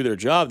aren't going to do their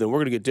job, then we're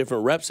going to get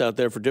different reps out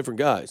there for different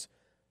guys.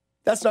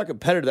 That's not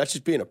competitive. That's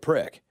just being a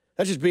prick.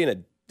 That's just being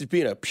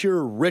a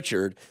pure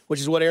Richard, which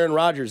is what Aaron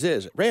Rodgers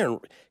is.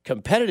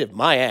 Competitive,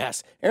 my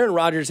ass. Aaron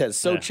Rodgers has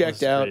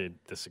checked out.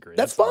 Disagree.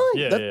 That's fine.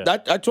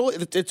 I told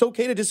you, it's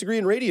okay to disagree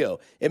in radio.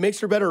 It makes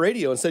for better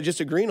radio instead of just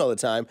agreeing all the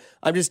time.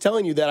 I'm just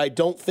telling you that I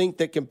don't think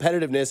that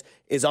competitiveness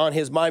is on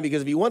his mind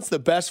because if he wants the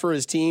best for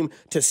his team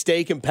to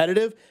stay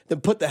competitive, then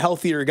put the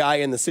healthier guy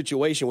in the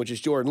situation, which is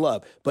Jordan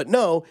Love. But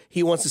no,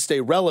 he wants to stay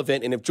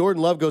relevant. And if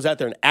Jordan Love goes out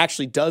there and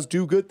actually does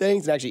do good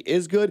things and actually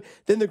is good,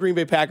 then the Green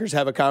Bay Packers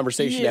have a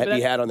conversation to be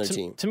had on their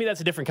team. To me,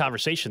 that's a different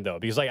conversation, though,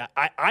 because like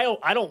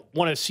I don't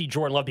want to see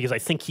Jordan Love Love because I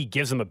think he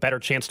gives them a better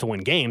chance to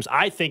win games.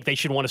 I think they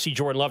should want to see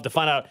Jordan Love to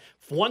find out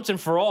once and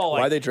for all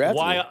why they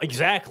drafted him.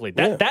 Exactly.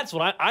 That's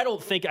what I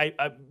don't think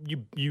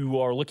you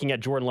are looking at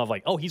Jordan Love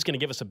like, oh, he's going to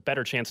give us a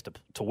better chance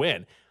to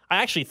win.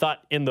 I actually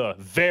thought in the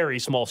very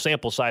small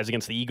sample size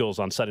against the Eagles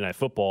on Sunday Night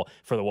Football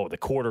for the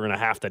quarter and a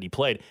half that he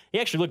played, he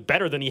actually looked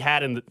better than he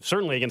had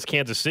certainly against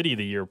Kansas City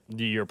the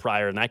year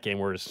prior in that game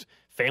where his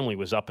family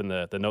was up in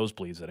the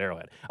nosebleeds at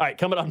Arrowhead. All right,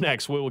 coming up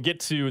next, we'll get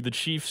to the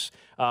Chiefs,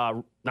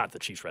 not the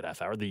Chiefs Red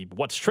Half Hour, the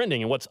what's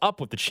trending and what's up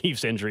with the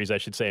Chiefs injuries, I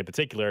should say in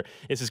particular.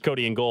 This is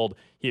Cody and Gold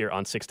here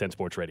on 610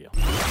 Sports Radio.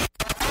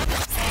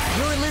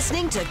 You're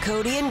listening to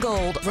Cody and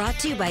Gold, brought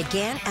to you by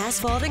Gann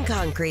Asphalt and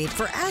Concrete.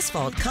 For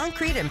asphalt,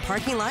 concrete, and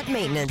parking lot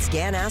maintenance,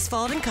 Gann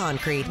Asphalt and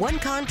Concrete. One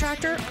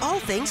contractor, all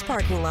things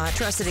parking lot.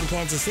 Trusted in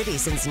Kansas City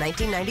since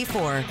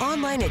 1994.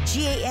 Online at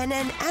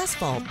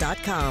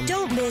GANNasphalt.com.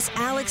 Don't miss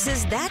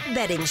Alex's That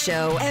Betting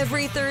Show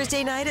every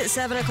Thursday night at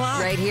 7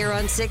 o'clock. Right here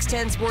on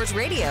 610 Sports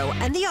Radio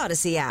and the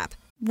Odyssey app.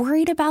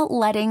 Worried about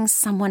letting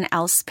someone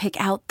else pick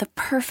out the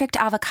perfect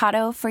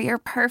avocado for your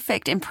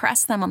perfect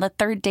impress them on the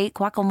third date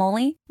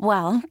guacamole?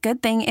 Well,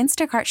 good thing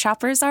Instacart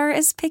shoppers are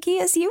as picky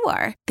as you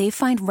are. They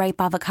find ripe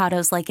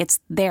avocados like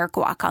it's their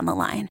guac on the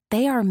line.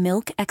 They are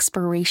milk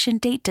expiration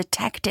date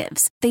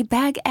detectives. They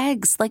bag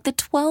eggs like the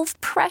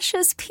 12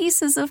 precious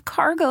pieces of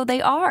cargo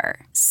they are.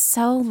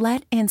 So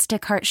let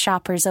Instacart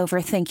shoppers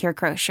overthink your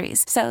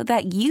groceries so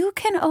that you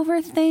can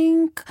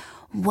overthink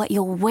what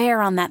you'll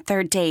wear on that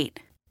third date.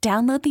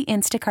 Download the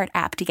Instacart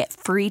app to get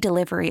free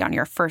delivery on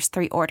your first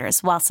 3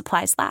 orders while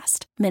supplies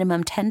last.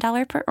 Minimum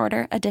 $10 per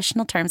order.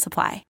 Additional terms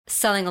apply.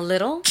 Selling a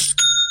little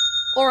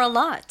or a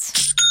lot?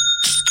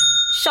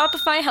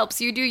 Shopify helps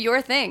you do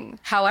your thing,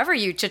 however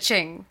you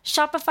cha-ching.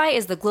 Shopify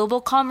is the global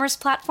commerce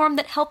platform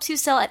that helps you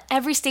sell at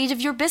every stage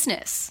of your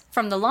business.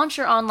 From the launch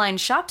your online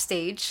shop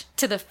stage,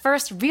 to the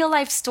first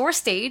real-life store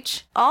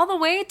stage, all the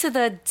way to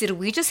the did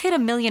we just hit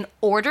 1 million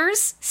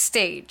orders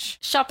stage.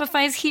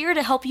 Shopify's here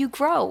to help you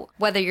grow.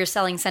 Whether you're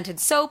selling scented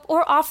soap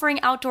or offering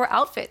outdoor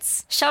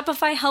outfits,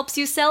 Shopify helps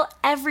you sell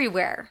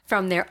everywhere.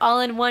 From their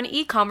all-in-one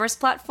e-commerce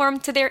platform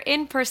to their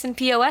in-person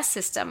POS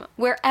system,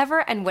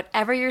 wherever and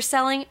whatever you're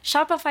selling,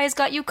 Shopify's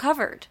got you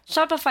covered.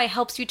 Shopify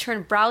helps you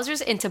turn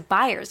browsers into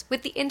buyers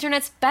with the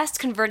internet's best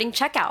converting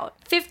checkout.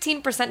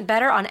 15%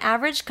 better on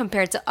average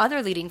compared to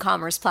other leading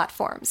commerce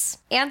platforms.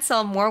 And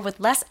sell more with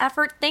less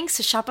effort thanks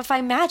to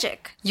Shopify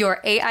Magic, your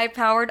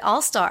AI-powered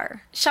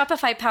all-star.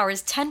 Shopify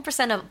powers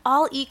 10% of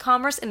all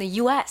e-commerce in the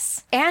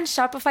U.S. And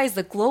Shopify is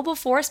the global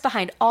force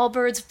behind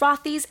Allbirds,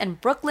 Rothy's, and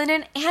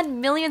Brooklinen,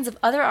 and millions of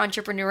other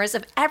entrepreneurs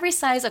of every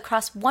size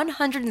across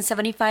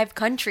 175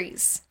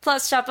 countries.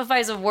 Plus,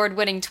 Shopify's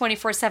award-winning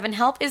 24/7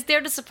 help is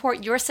there to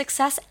support your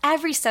success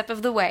every step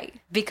of the way.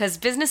 Because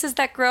businesses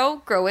that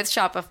grow, grow with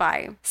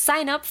Shopify.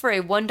 Sign up for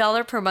a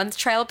 $1 per month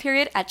trial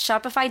period at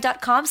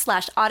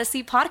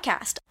shopify.com/Odyssey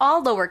Podcast,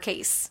 all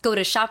lowercase. Go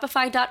to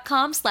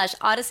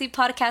shopify.com/Odyssey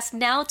Podcast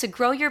now to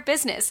grow your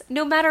business,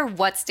 no matter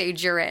what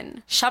stage you're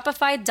in.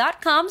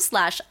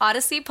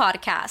 Shopify.com/Odyssey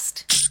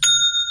Podcast.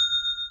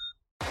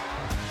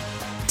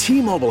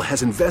 T-Mobile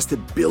has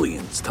invested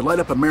billions to light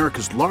up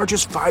America's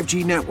largest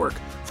 5G network,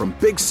 from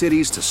big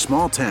cities to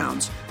small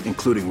towns,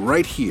 including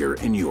right here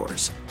in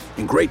yours.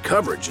 And great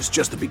coverage is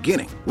just the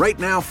beginning. Right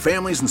now,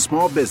 families and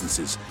small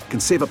businesses can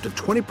save up to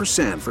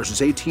 20%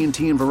 versus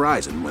AT&T and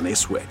Verizon when they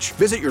switch.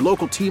 Visit your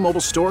local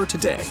T-Mobile store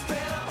today.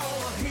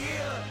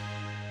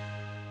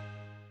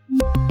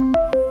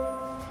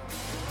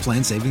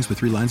 Plan savings with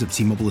 3 lines of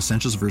T-Mobile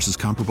Essentials versus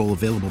comparable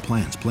available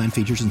plans. Plan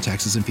features and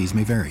taxes and fees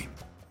may vary.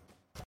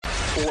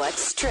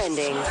 What's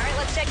trending? All right,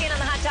 let's check in on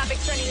the hot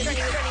topics trending.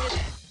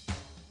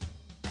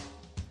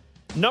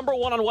 Number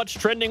one on what's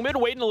trending. We've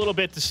been waiting a little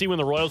bit to see when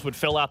the Royals would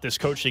fill out this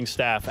coaching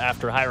staff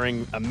after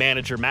hiring a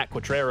manager, Matt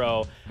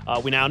Quatraro.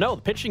 We now know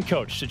the pitching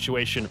coach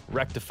situation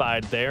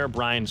rectified there.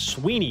 Brian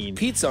Sweeney.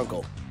 Pete's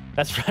uncle.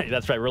 That's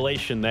right.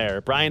 Relation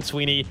there. Brian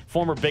Sweeney,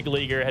 former big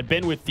leaguer, had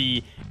been with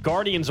the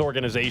Guardians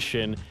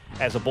organization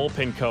as a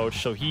bullpen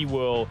coach, so he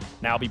will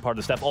now be part of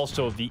the staff.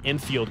 Also, the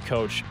infield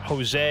coach,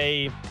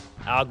 Jose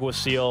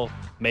Alguacil,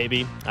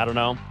 maybe. I don't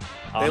know.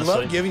 Honestly. They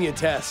love giving you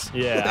tests.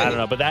 Yeah, I don't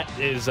know. But that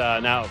is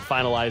now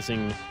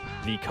finalizing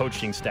the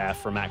coaching staff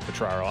for Matt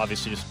Quatraro.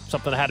 Obviously, just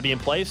something that had to be in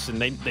place,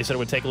 and they said it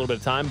would take a little bit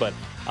of time. But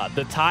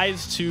the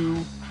ties to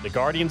the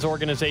Guardians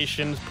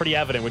organization is pretty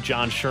evident with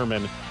John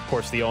Sherman, of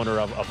course, the owner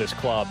of this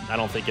club. I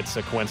don't think it's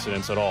a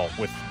coincidence at all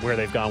with where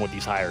they've gone with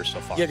these hires so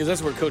far. Yeah, because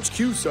that's where Coach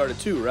Q started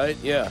too, right?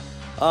 Yeah.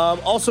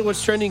 Also,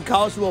 what's trending,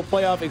 college football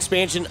playoff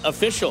expansion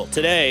official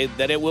today,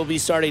 that it will be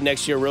starting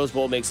next year. Rose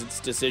Bowl makes its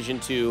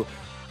decision to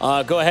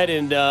go ahead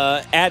and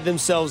add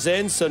themselves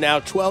in. So now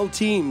 12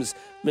 teams,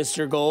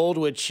 Mr. Gold,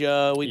 which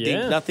we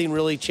think nothing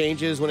really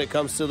changes when it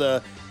comes to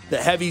the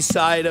heavy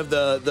side of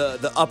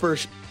the upper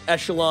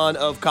echelon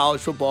of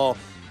college football.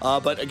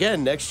 But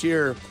again, next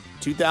year,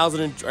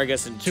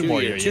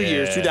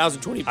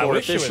 2024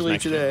 officially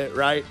today,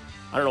 right?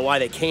 I don't know why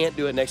they can't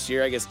do it next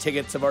year. I guess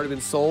tickets have already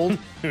been sold.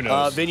 Who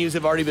knows? Venues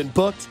have already been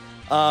booked.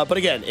 But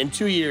again, in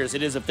 2 years,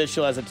 it is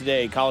official as of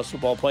today, college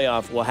football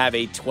playoff will have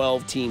a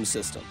 12-team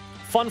system.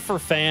 Fun for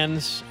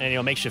fans,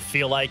 and makes you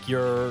feel like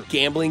your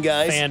gambling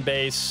guys fan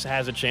base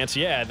has a chance.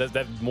 Yeah,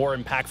 that more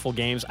impactful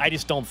games. I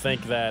just don't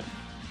think that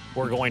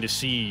we're going to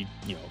see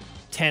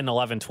 10,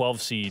 11,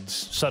 12 seeds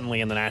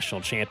suddenly in the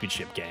national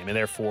championship game, and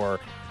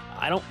therefore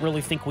I don't really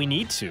think we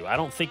need to. I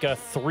don't think a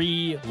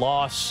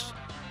 3-loss,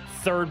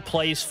 third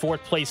place,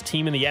 fourth place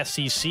team in the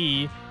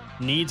SEC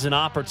needs an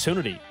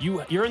opportunity.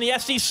 You're in the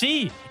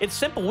SEC. It's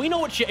simple. We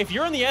know if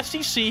you're in the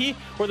SEC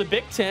or the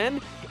Big Ten,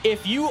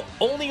 if you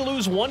only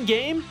lose one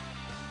game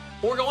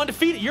or go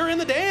undefeated, you're in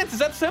the dance. It's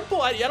that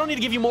simple. I don't need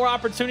to give you more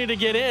opportunity to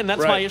get in.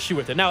 That's my issue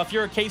with it. Now, if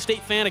you're a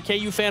K-State fan, a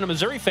KU fan, a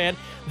Missouri fan,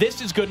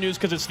 this is good news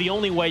because it's the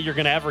only way you're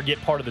going to ever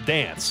get part of the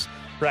dance,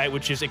 right,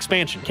 which is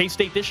expansion.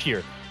 K-State this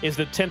year is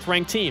the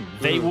 10th-ranked team.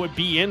 They would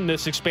be in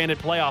this expanded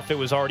playoff if it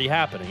was already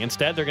happening.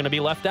 Instead, they're going to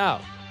be left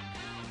out.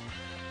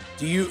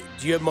 Do you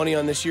have money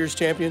on this year's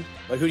champion?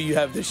 Like, who do you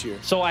have this year?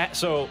 So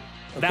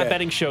that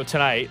betting show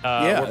tonight,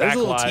 we're back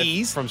live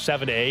tease. from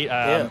 7 to 8.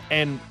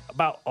 And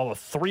about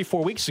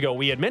 3-4 weeks ago,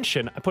 we had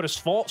mentioned I put a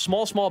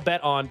small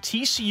bet on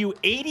TCU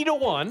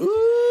 80-1.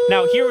 Ooh,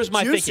 now, here was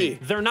my juicy.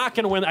 thinking. They're not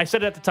going to win. I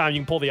said it at the time.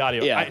 You can pull the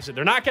audio. Yeah. I said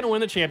they're not going to win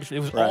the championship.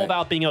 It was all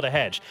about being able to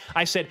hedge.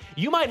 I said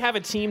you might have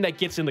a team that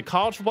gets in the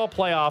college football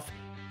playoff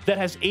that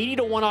has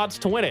 80-1 odds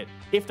to win it.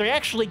 If they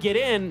actually get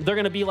in, they're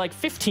going to be like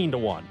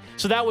 15-1.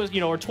 So that was,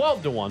 or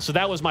 12-1. So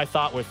that was my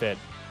thought with it.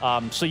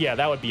 So yeah,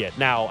 that would be it.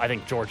 Now, I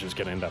think Georgia's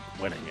going to end up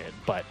winning it,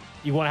 but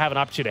you want to have an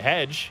opportunity to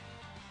hedge.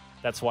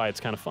 That's why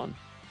it's kind of fun.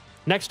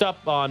 Next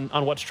up on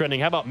What's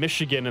Trending, how about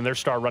Michigan and their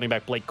star running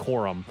back Blake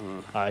Corum?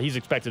 He's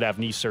expected to have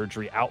knee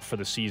surgery, out for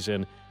the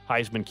season.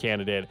 Heisman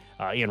candidate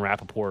Ian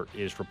Rappaport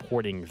is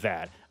reporting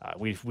that.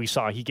 We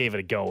saw he gave it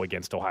a go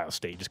against Ohio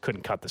State. Just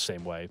couldn't cut the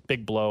same way.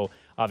 Big blow,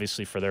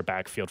 obviously, for their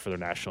backfield for their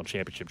national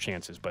championship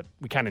chances. But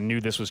we kind of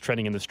knew this was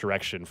trending in this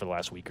direction for the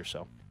last week or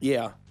so.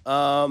 Yeah.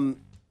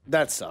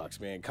 That sucks,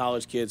 man.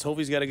 College kids. Hope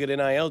he's got a good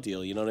NIL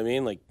deal. You know what I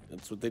mean? Like,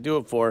 that's what they do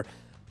it for.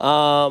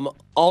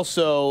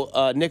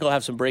 Also, Nick will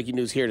have some breaking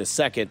news here in a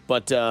second.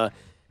 But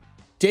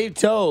Dave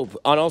Tobe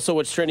on Also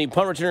What's Trending,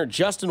 punt returner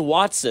Justin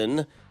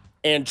Watson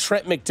and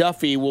Trent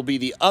McDuffie will be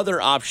the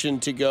other option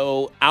to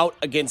go out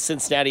against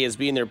Cincinnati as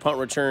being their punt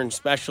return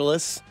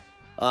specialists.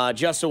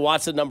 Justin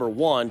Watson, number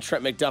 1.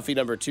 Trent McDuffie,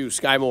 number 2.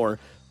 Sky Moore.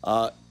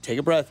 Take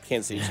a breath,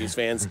 Kansas City Chiefs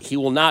fans. He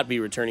will not be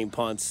returning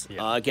punts.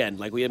 Again,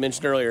 like we had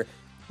mentioned earlier,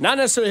 not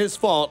necessarily his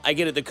fault. I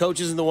get it. The coach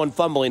isn't the one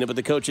fumbling it, but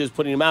the coach is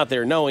putting him out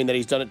there knowing that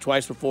he's done it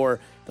twice before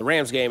the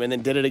Rams game and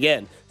then did it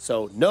again.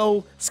 So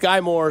no Sky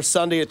Moore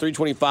Sunday at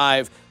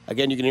 3:25.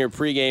 Again, you can hear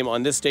pregame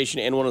on this station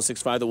and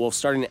 106.5 The Wolf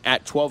starting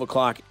at 12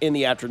 o'clock in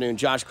the afternoon.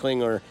 Josh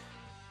Klingler,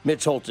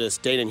 Mitch Holtis,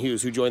 Dayton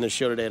Hughes, who joined the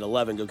show today at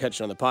 11. Go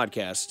catch it on the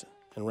podcast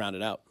and round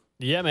it out.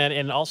 Yeah, man,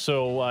 and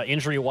also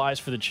injury-wise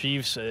for the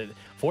Chiefs,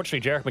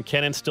 fortunately, Jerick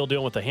McKinnon's still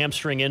dealing with a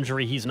hamstring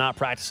injury. He's not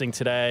practicing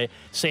today.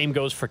 Same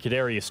goes for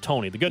Kadarius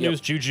Toney. The good news,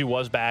 Juju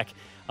was back.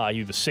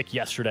 He was sick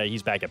yesterday.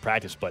 He's back at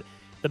practice, but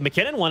the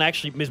McKinnon one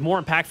actually is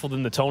more impactful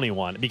than the Toney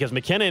one because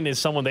McKinnon is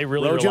someone they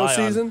really Rojo rely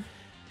season?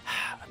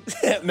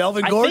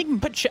 Melvin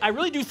Gordon? I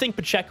really do think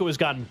Pacheco has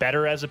gotten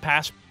better as a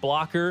pass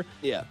blocker,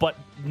 but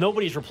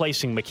nobody's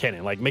replacing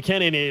McKinnon. Like,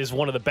 McKinnon is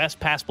one of the best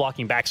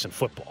pass-blocking backs in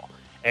football.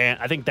 And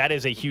I think that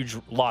is a huge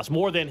loss,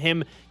 more than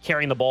him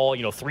carrying the ball,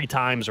 3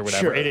 times or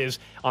whatever. Sure. It is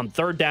on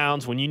third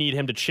downs when you need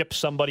him to chip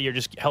somebody or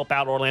just help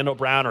out Orlando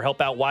Brown or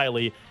help out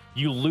Wiley.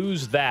 You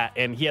lose that,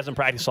 and he hasn't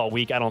practiced all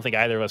week. I don't think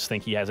either of us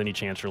think he has any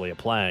chance really of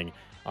playing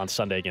on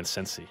Sunday against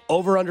Cincy.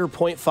 Over under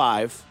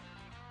 0.5.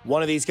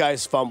 One of these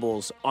guys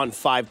fumbles on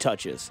 5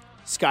 touches.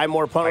 Sky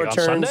Moore punt returns.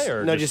 On Sunday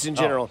or just in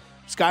general.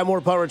 Sky Moore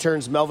punt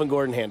returns. Melvin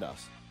Gordon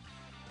handoffs.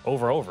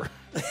 Over.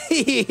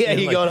 Yeah,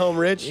 you going home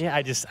rich? Yeah,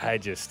 I just.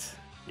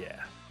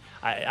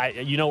 I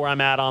you know where I'm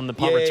at on the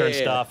punt return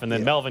stuff, and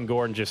then Melvin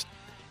Gordon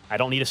I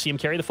don't need to see him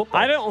carry the football.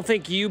 I don't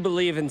think you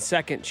believe in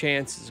second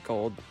chances,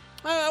 Gold.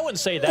 I wouldn't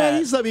say that.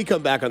 He's let me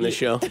come back on this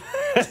show.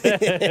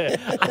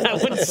 I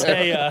wouldn't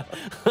say.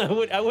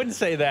 I wouldn't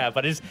say that,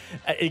 but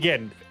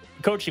again,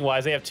 coaching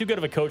wise, they have too good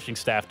of a coaching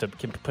staff to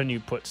continue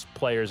to put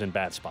players in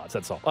bad spots.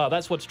 That's all.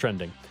 That's what's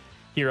trending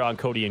here on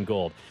Cody and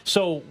Gold.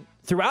 So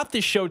throughout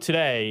this show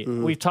today,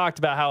 we've talked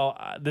about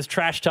how this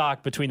trash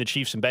talk between the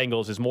Chiefs and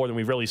Bengals is more than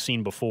we've really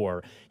seen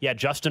before. Yeah,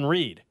 Justin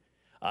Reed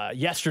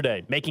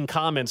yesterday making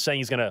comments saying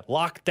he's going to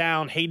lock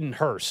down Hayden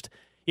Hurst.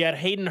 You had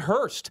Hayden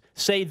Hurst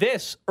say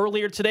this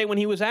earlier today when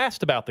he was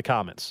asked about the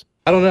comments.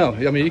 I don't know.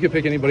 I mean, you could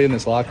pick anybody in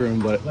this locker room,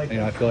 but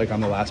I feel like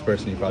I'm the last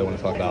person you probably want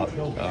to talk about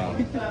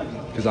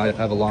because I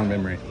have a long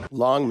memory.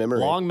 Long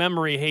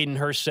memory, Hayden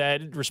Hurst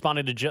said,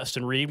 responding to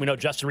Justin Reed. We know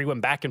Justin Reed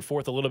went back and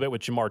forth a little bit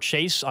with Jamar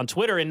Chase on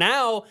Twitter, and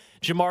now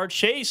Jamar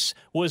Chase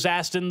was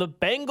asked in the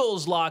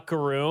Bengals locker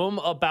room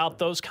about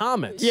those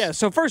comments. Yeah,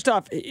 so first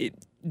off,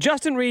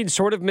 Justin Reed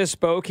sort of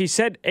misspoke. He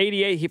said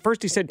 88.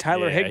 First he said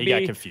Tyler Higbee. He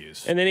got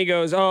confused. And then he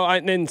goes,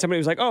 and then somebody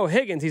was like, oh,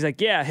 Higgins. He's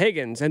like, yeah,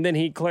 Higgins. And then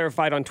he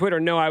clarified on Twitter,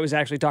 no, I was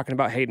actually talking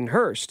about Hayden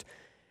Hurst.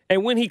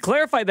 And when he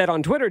clarified that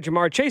on Twitter,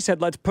 Jamar Chase said,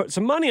 let's put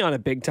some money on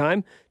it big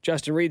time.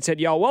 Justin Reed said,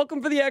 y'all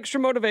welcome for the extra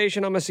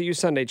motivation. I'm going to see you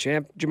Sunday,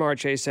 champ. Jamar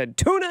Chase said,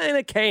 tuna in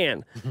a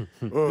can.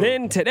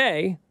 Then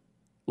today,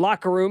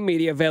 locker room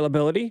media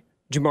availability,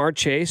 Jamar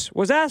Chase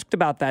was asked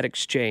about that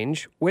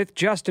exchange with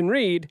Justin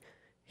Reed.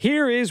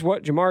 Here is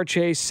what Jamar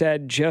Chase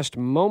said just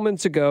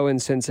moments ago in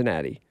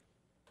Cincinnati.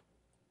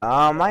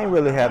 I ain't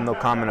really have no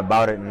comment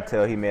about it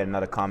until he made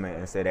another comment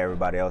and said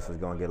everybody else was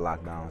going to get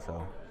locked down.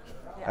 So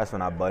that's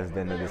when I buzzed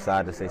in to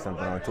decide to say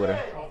something on Twitter.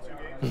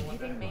 Do you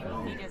think maybe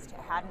he just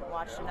hadn't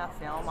watched enough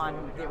film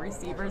on the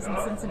receivers in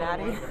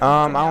Cincinnati?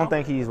 I don't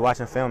think he's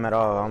watching film at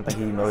all. I don't think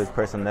he knows his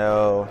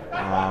personnel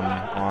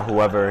on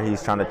whoever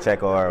he's trying to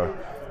check or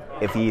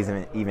if he's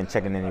even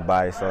checking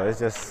anybody. So it's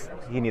just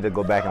he need to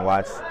go back and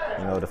watch,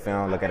 the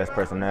film, look at his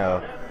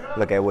personnel,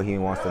 look at what he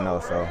wants to know.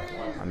 So,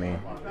 I mean,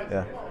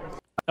 yeah.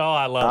 Oh,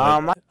 I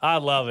love it. I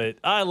love it.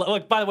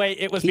 Look, by the way,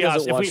 it was he be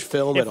honest. Doesn't watch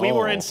film if at we all.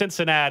 were in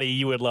Cincinnati,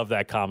 you would love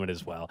that comment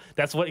as well.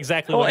 That's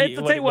exactly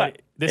well,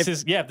 what this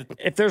is. Yeah.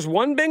 If there's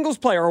one Bengals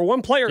player or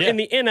one player in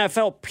the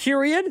NFL,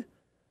 period,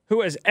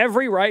 who has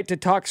every right to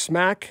talk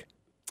smack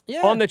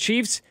on the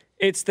Chiefs,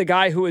 it's the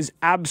guy who has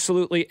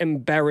absolutely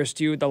embarrassed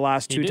you the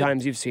last two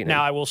times you've seen him.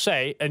 Now, I will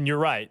say, and you're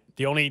right,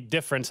 the only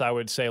difference I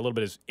would say a little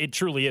bit is it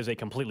truly is a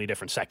completely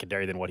different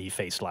secondary than what he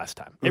faced last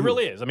time. It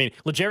really is. I mean,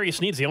 L'Jarius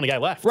Sneed's the only guy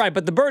left. Right,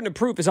 but the burden of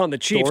proof is on the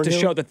Chiefs to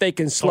show that they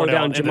can slow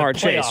down Jamar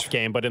Chase. In the playoff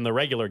game, but in the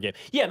regular game.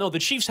 Yeah, no, the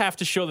Chiefs have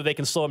to show that they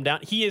can slow him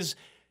down. He is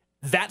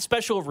that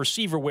special of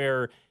receiver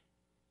where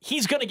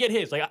he's going to get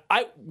his. Like,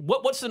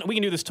 we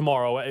can do this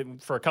tomorrow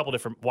for a couple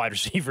different wide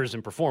receivers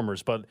and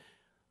performers, but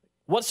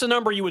what's the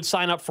number you would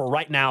sign up for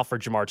right now for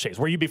Jamar Chase,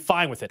 where you'd be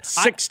fine with it?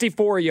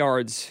 64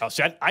 yards. Oh,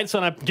 see, I'd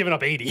sign up giving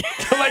up 80.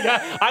 Like,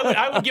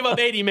 I would give up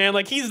 80, man.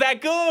 Like, he's that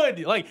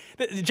good. Like,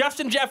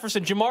 Justin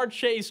Jefferson, Jamar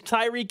Chase,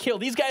 Tyreek Hill,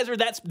 these guys are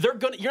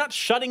you're not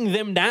shutting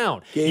them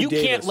down. Gabe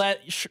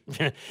Davis.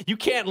 You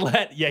can't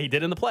let, he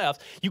did in the playoffs.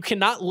 You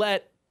cannot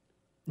let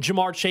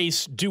Jamar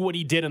Chase do what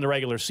he did in the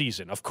regular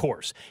season, of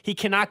course. He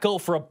cannot go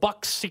for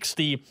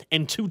 $160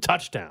 and 2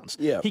 touchdowns.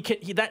 Yeah.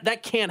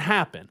 That can't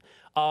happen.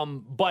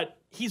 But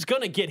he's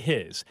going to get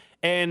his.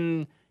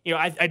 And,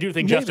 I do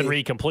think Justin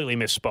Reed completely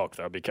misspoke,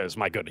 though, because,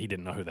 my goodness, he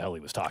didn't know who the hell he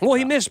was talking about. Well,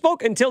 he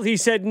misspoke until he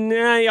said,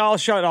 I'll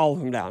shut all of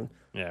them down.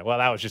 Yeah, well,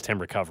 that was just him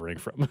recovering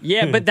from.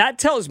 Yeah, but that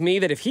tells me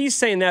that if he's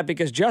saying that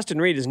because Justin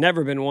Reed has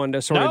never been one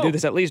to sort of do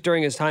this, at least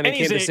during his time in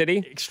Kansas City.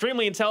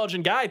 Extremely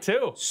intelligent guy,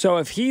 too. So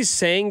if he's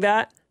saying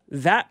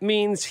that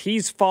means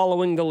he's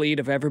following the lead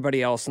of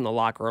everybody else in the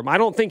locker room. I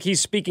don't think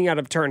he's speaking out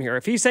of turn here.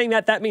 If he's saying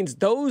that means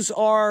those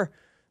are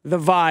the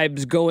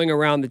vibes going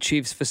around the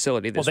Chiefs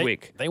facility this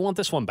week. They want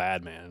this one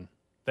bad, man.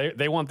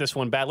 They want this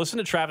one bad. Listen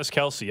to Travis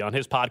Kelce on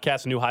his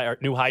podcast,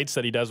 New Heights,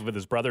 that he does with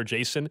his brother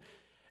Jason,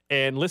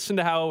 and listen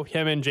to how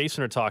him and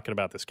Jason are talking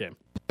about this game.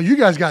 You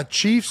guys got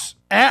Chiefs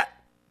at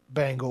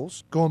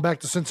Bengals going back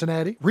to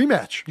Cincinnati.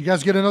 Rematch. You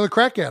guys get another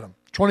crack at them.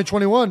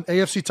 2021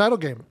 AFC title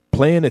game.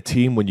 Playing a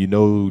team when you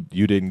know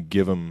you didn't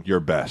give them your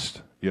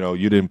best.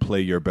 You didn't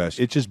play your best.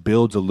 It just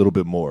builds a little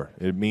bit more.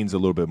 It means a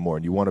little bit more.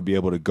 And you want to be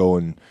able to go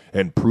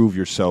and prove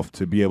yourself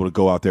to be able to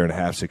go out there and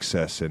have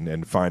success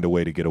and find a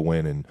way to get a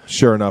win. And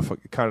sure enough,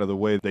 kind of the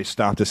way they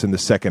stopped us in the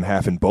second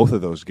half in both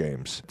of those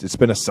games, it's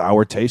been a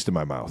sour taste in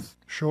my mouth.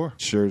 Sure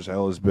as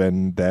hell has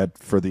been that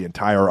for the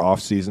entire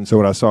offseason. So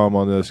when I saw him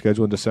on the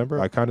schedule in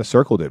December, I kind of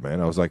circled it, man.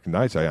 I was like,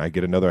 nice. I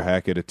get another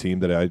hack at a team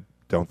that I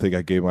don't think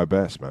I gave my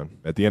best, man.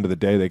 At the end of the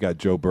day, they got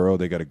Joe Burrow.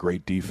 They got a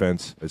great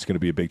defense. It's going to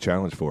be a big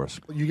challenge for us.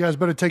 You guys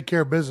better take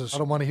care of business. I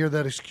don't want to hear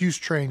that excuse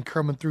train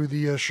coming through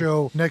the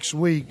show next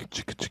week.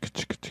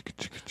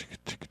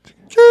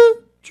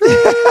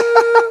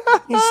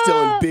 He's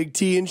still in Big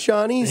T and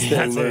Shawnee's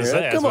thing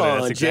there. Come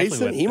on, exactly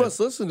Jason. He must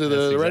listen to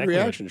the Red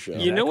Reaction show.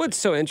 You know what's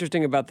so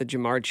interesting about the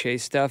Jamar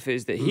Chase stuff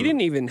is that he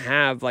didn't even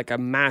have like a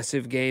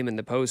massive game in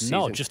the postseason.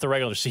 No, just the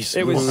regular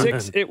season. It was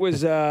six. It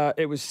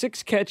was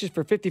 6 catches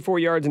for 54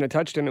 yards and a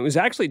touchdown. It was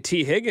actually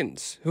T.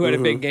 Higgins who had a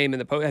big game in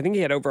the post. I think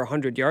he had over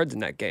 100 yards in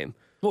that game.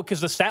 Well,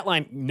 because the stat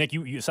line, Nick,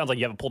 you sounds like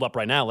you have it pulled up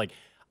right now. Like,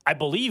 I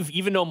believe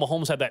even though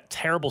Mahomes had that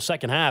terrible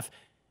second half,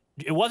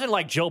 it wasn't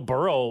like Joe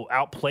Burrow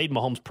outplayed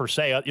Mahomes per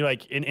se,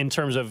 like in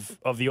terms of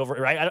the over.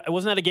 Right?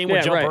 Wasn't that a game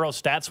where Joe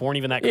Burrow's stats weren't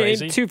even that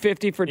crazy?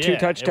 250 for 2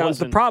 touchdowns.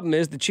 The problem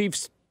is the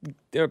Chiefs.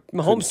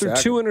 Mahomes threw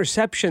 2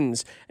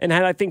 interceptions and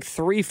had, I think,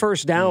 3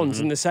 first downs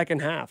in the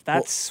second half.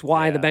 That's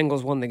why the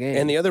Bengals won the game.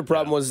 And the other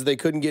problem was they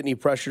couldn't get any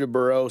pressure to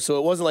Burrow, so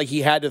it wasn't like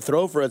he had to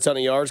throw for a ton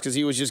of yards because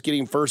he was just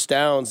getting first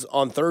downs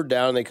on third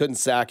down, and they couldn't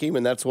sack him,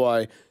 and that's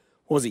why,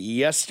 what was it,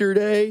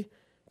 yesterday?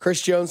 Chris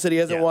Jones said he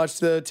hasn't watched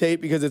the tape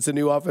because it's a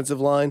new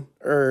offensive line.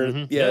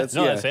 That's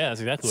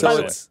exactly what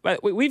it is.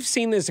 But we've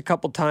seen this a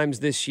couple times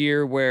this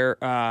year where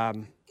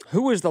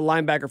who was the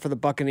linebacker for the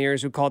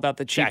Buccaneers who called out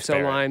the Chiefs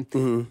O-line?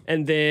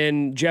 And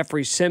then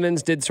Jeffrey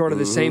Simmons did sort of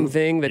the same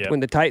thing when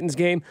the Titans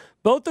game.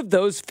 Both of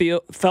those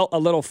felt a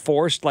little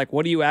forced, like,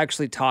 what are you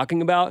actually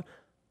talking about?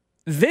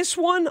 This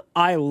one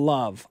I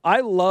love.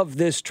 I love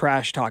this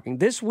trash talking.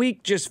 This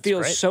week just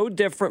feels so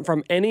different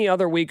from any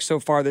other week so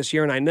far this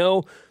year. And I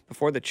know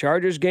before the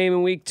Chargers game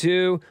in week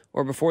 2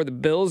 or before the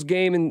Bills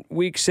game in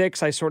week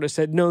 6, I sort of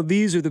said, no,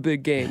 these are the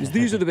big games.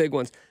 These are the big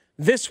ones.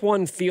 This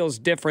one feels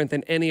different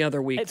than any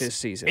other week this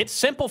season. It's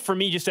simple for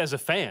me just as a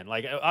fan.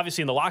 Like,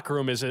 obviously in the locker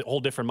room is a whole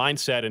different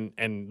mindset,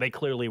 and they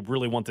clearly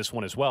really want this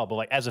one as well. But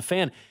like as a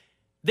fan,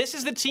 this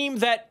is the team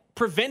that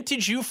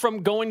prevented you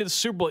from going to the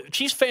Super Bowl.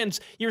 Chiefs fans,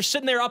 you're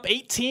sitting there up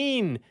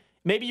 18.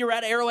 Maybe you're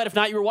at Arrowhead. If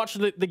not, you were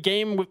watching the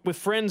game with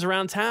friends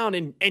around town,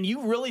 and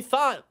you really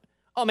thought,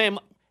 oh, man,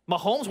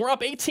 Mahomes, we're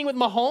up 18 with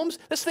Mahomes?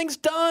 This thing's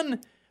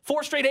done.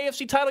 4 straight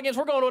AFC title games.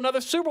 We're going to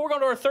another Super Bowl. We're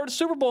going to our 3rd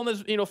Super Bowl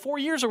in this, 4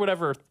 years or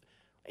whatever.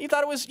 You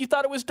thought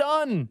it was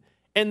done.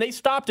 And they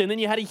stopped it, and then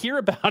you had to hear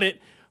about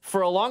it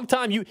for a long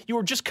time. You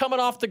were just coming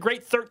off the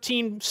great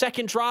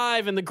 13-second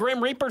drive and the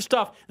Grim Reaper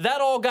stuff.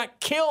 That all got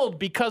killed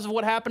because of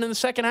what happened in the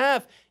second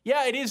half.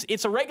 Yeah, it is.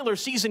 It's a regular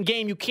season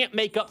game. You can't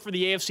make up for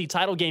the AFC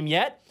title game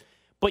yet,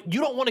 but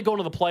you don't want to go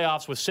into the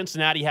playoffs with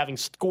Cincinnati having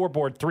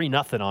scoreboard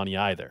 3-0 on you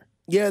either.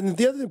 Yeah, and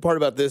the other part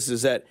about this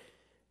is that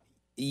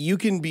you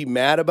can be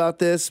mad about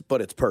this,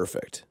 but it's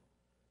perfect.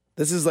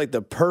 This is like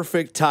the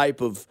perfect type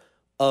of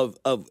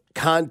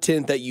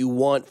content that you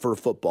want for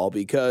football,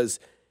 because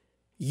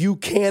you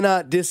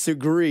cannot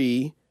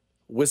disagree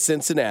with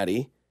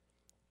Cincinnati,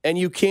 and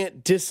you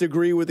can't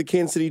disagree with the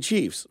Kansas City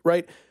Chiefs,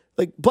 right?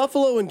 Like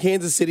Buffalo and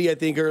Kansas City, I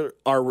think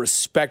are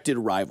respected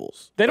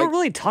rivals. They don't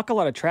really talk a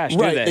lot of trash,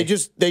 do they?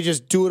 They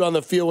just do it on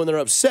the field when they're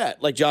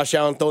upset, like Josh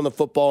Allen throwing the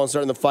football and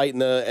starting the fight in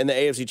the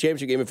AFC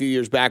Championship game a few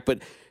years back. But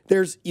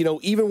there's,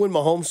 even when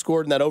Mahomes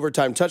scored in that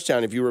overtime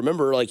touchdown, if you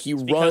remember, like he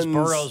runs. Because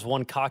Burrow's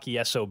one cocky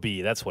SOB.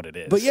 That's what it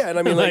is. But yeah, and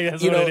I mean, like,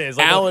 that's what it is.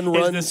 Like, Allen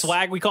runs. The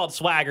swag, we call it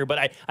swagger,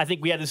 but I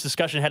think we had this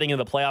discussion heading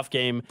into the playoff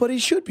game. But he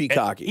should be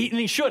cocky.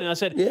 He should. And I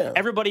said,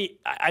 everybody,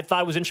 I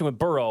thought it was interesting with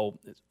Burrow.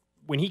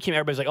 When he came,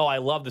 everybody's like, oh, I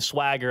love the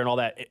swagger and all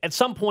that. At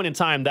some point in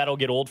time, that'll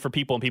get old for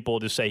people, and people will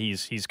just say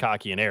he's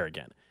cocky and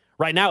arrogant.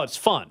 Right now, it's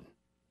fun.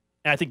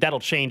 And I think that'll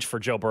change for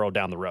Joe Burrow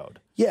down the road.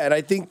 Yeah, and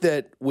I think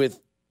that with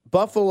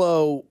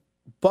Buffalo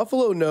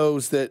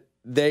knows that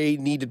they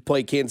need to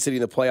play Kansas City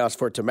in the playoffs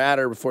for it to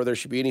matter before there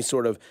should be any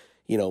sort of,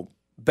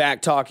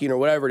 back talking or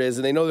whatever it is.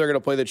 And they know they're going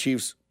to play the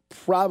Chiefs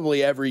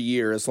probably every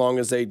year as long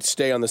as they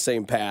stay on the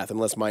same path,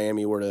 unless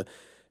Miami were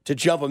to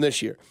jump them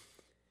this year.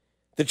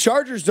 The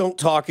Chargers don't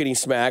talk any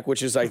smack,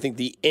 which is, I think,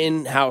 the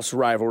in-house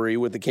rivalry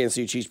with the Kansas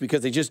City Chiefs,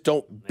 because they just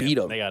don't beat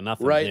them. They got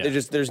nothing. Right?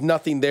 Yeah. There's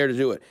nothing there to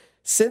do it.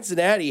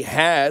 Cincinnati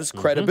has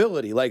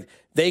credibility. Like,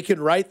 they can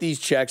write these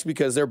checks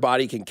because their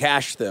body can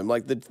cash them.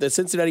 Like, the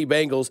Cincinnati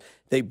Bengals,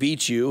 they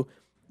beat you.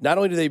 Not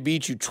only did they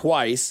beat you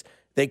twice,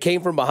 they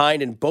came from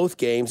behind in both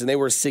games, and they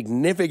were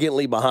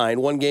significantly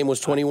behind. One game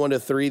was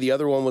 21-3. The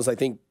other one was, I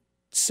think,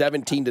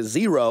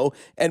 17-0,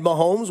 and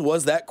Mahomes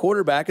was that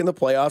quarterback in the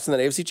playoffs in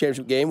that AFC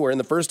Championship game where in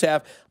the first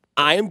half,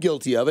 I am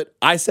guilty of it.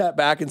 I sat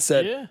back and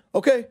said,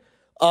 okay,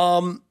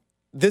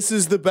 this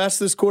is the best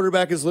this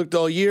quarterback has looked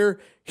all year.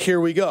 Here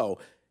we go.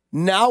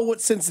 Now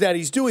what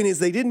Cincinnati's doing is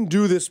they didn't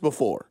do this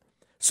before.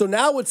 So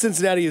now what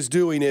Cincinnati is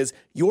doing is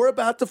you're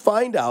about to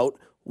find out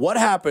what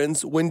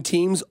happens when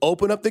teams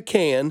open up the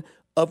can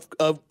of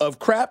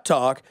crap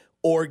talk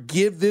or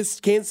give this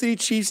Kansas City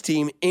Chiefs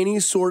team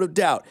any sort of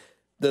doubt.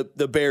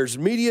 The Bears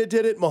media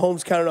did it.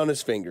 Mahomes counted on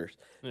his fingers.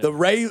 Yeah.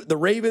 The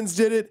Ravens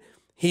did it.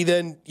 He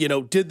then,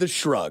 did the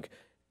shrug.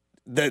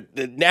 The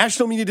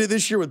national media did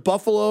this year with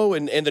Buffalo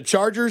and the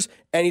Chargers,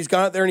 and he's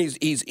gone out there and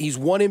he's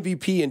won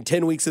MVP in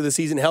 10 weeks of the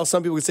season. Hell,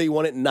 some people would say he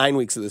won it in 9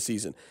 weeks of the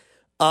season.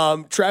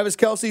 Travis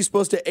Kelce is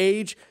supposed to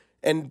age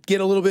and get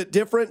a little bit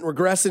different and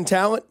regress in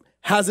talent.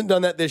 Hasn't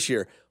done that this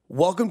year.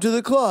 Welcome to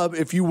the club.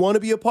 If you want to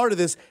be a part of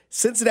this,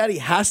 Cincinnati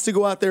has to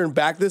go out there and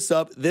back this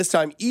up this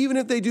time, even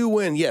if they do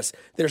win. Yes,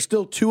 they're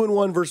still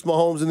 2-1 versus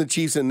Mahomes and the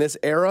Chiefs in this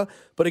era.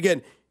 But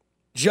again,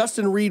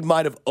 Justin Reed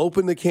might have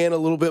opened the can a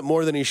little bit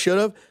more than he should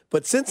have,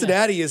 but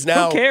Cincinnati is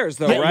now. Who cares,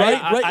 though, right?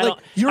 Right.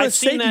 You're a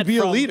safety to be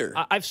a leader.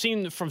 I've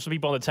seen from some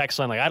people on the text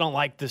line, like, I don't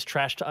like this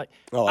trash talk.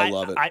 Oh, I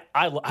love it.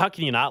 How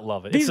can you not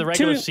love it? It's the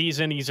regular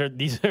season. These are.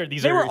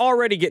 They were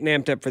already getting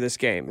amped up for this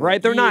game,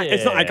 right? They're not.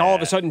 It's not like all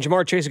of a sudden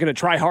Jamar Chase is going to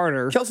try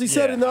harder. Kelce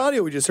said in the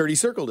audio we just heard, he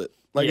circled it.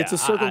 Like, it's a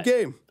circled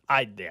game.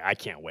 I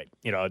can't wait.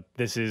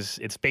 It's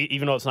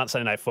even though it's not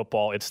Sunday Night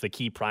Football, it's the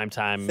key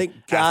primetime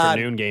God.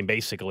 afternoon game,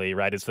 basically,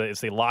 right? It's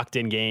the locked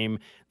in game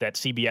that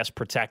CBS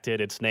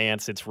protected. It's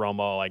Nance, it's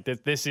Romo. Like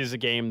this is a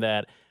game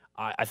that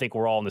I think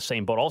we're all in the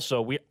same boat.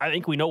 Also, I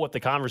think we know what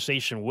the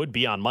conversation would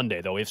be on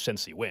Monday, though, if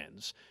Cincy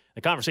wins.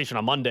 The conversation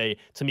on Monday,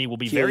 to me, will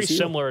be very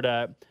similar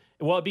to.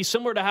 Well, it'd be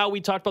similar to how we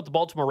talked about the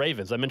Baltimore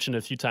Ravens. I mentioned it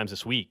a few times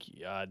this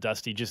week,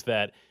 Dusty, just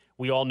that.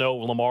 We all know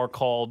Lamar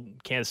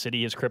called Kansas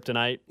City his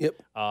kryptonite. Yep.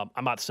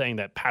 I'm not saying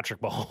that Patrick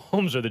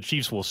Mahomes or the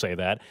Chiefs will say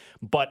that,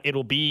 but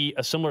it'll be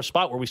a similar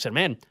spot where we said,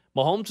 man,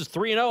 Mahomes is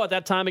 3-0 at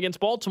that time against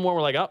Baltimore.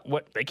 We're like, oh,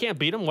 what? They can't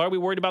beat him. Why are we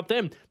worried about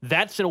them?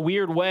 That's in a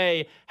weird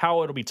way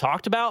how it'll be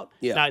talked about.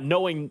 Yeah. Now,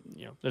 knowing,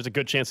 there's a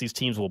good chance these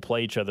teams will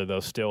play each other,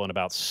 though, still in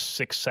about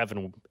 6,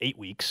 7, 8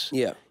 weeks.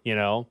 Yeah.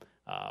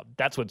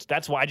 That's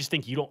why I just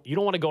think you don't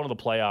want to go into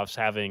the playoffs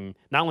having,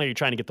 not only are you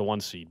trying to get the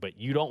 1 seed, but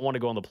you don't want to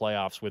go in the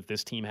playoffs with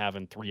this team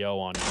having 3-0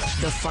 on you.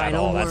 The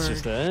final word. That's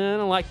just I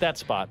don't like that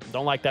spot.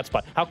 Don't like that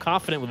spot. How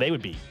confident would they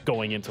be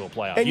going into a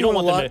playoff? And you don't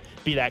want them to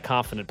be that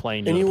confident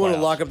playing. And you want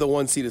to lock up the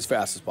 1 seed as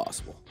fast as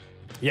possible.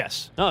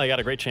 Yes. No, they got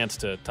a great chance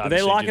to do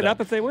they lock it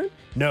up if they win?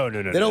 No.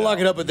 They don't lock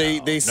it up, but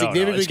they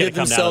significantly give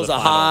themselves a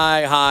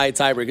high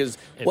tiebreaker. Because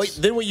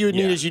then what you would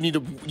need is you need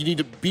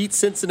to beat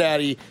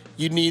Cincinnati.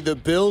 You need the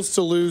Bills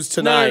to lose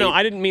tonight. No.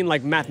 I didn't mean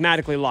like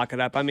mathematically lock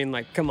it up. I mean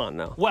like, come on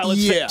now. Well,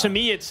 to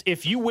me, it's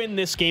if you win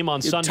this game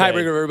on Sunday.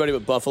 Tiebreaker of everybody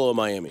but Buffalo and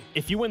Miami.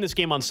 If you win this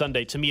game on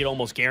Sunday, to me, it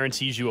almost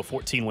guarantees you a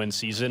 14-win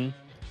season.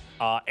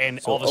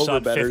 And so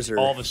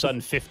all of a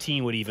sudden,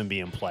 15 would even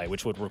be in play,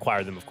 which would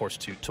require them, of course,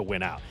 to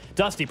win out.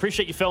 Dusty,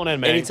 appreciate you filling in,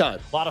 man. Anytime.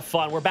 A lot of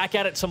fun. We're back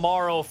at it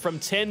tomorrow from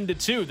 10 to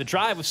 2. The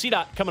Drive with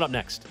CDOT coming up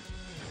next.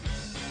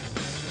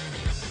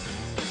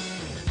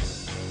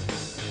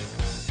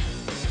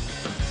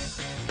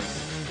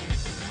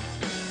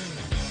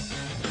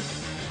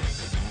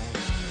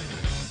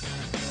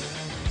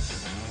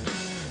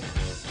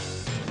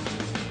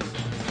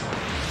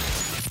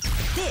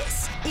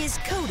 This is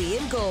Cody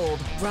and Gold,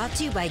 brought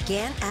to you by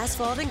Gann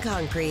Asphalt and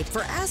Concrete.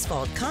 For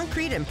asphalt,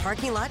 concrete, and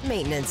parking lot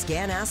maintenance,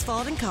 Gann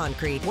Asphalt and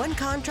Concrete. One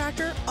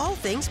contractor, all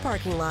things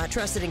parking lot.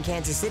 Trusted in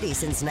Kansas City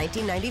since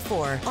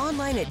 1994.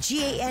 Online at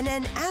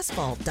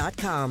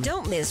GANNasphalt.com.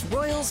 Don't miss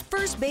Royals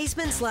first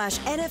baseman /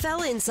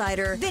 NFL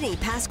insider, Vinny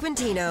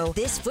Pasquantino,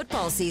 this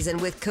football season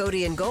with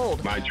Cody and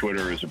Gold. My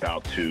Twitter is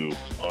about to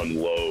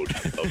unload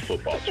of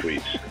football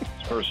tweets.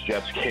 First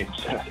Jets game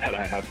that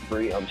I have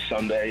free on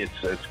Sunday.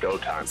 It's go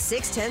time.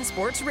 610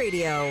 Sports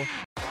Radio.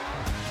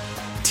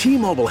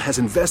 T-Mobile has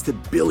invested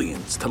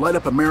billions to light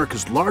up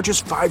America's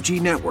largest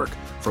 5G network,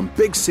 from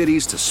big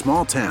cities to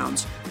small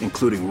towns,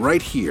 including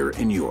right here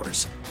in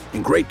yours.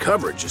 And great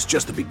coverage is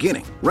just the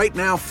beginning. Right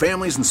now,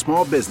 families and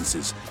small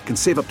businesses can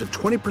save up to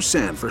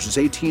 20% versus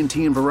AT&T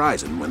and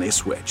Verizon when they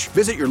switch.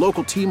 Visit your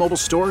local T-Mobile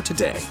store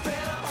today.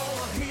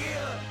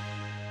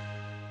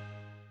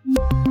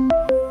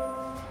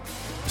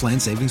 Plan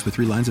savings with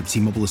 3 lines of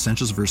T-Mobile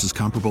Essentials versus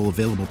comparable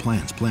available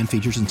plans. Plan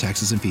features and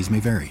taxes and fees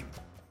may vary.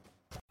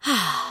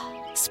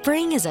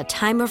 Spring is a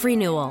time of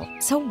renewal,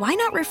 so why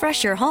not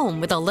refresh your home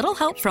with a little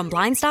help from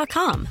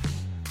Blinds.com?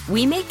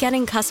 We make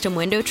getting custom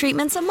window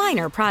treatments a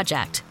minor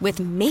project with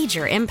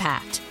major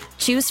impact.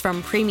 Choose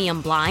from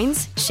premium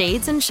blinds,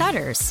 shades, and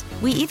shutters.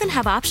 We even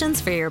have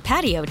options for your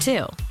patio,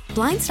 too.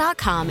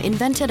 Blinds.com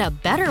invented a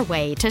better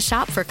way to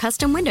shop for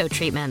custom window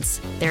treatments.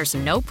 There's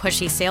no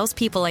pushy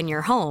salespeople in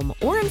your home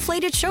or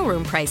inflated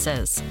showroom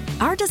prices.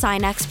 Our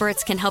design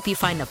experts can help you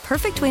find the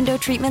perfect window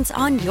treatments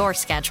on your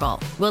schedule.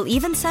 We'll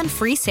even send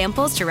free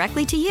samples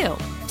directly to you.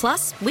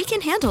 Plus, we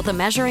can handle the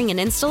measuring and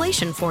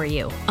installation for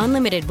you.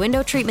 Unlimited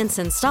window treatments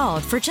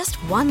installed for just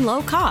one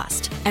low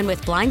cost. And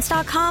with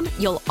Blinds.com,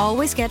 you'll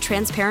always get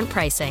transparent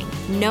pricing.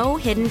 No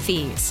hidden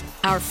fees.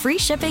 Our free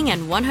shipping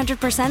and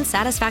 100%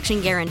 satisfaction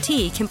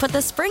guarantee can put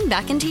the spring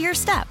back into your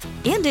step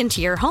and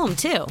into your home,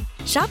 too.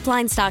 Shop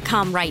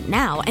Blinds.com right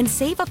now and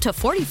save up to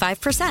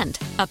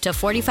 45%. Up to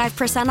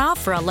 45%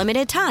 off for a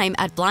limited time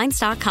at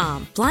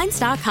Blinds.com.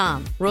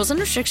 Blinds.com. Rules and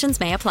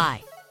restrictions may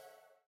apply.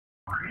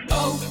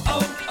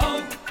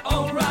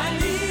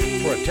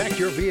 Protect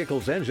your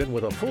vehicle's engine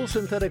with a full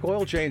synthetic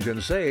oil change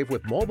and save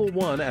with Mobil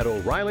 1 at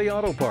O'Reilly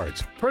Auto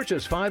Parts.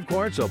 Purchase 5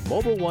 quarts of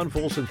Mobil 1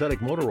 full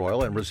synthetic motor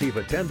oil and receive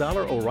a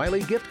 $10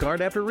 O'Reilly gift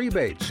card after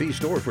rebate. See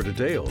store for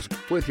details.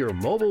 With your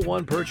Mobil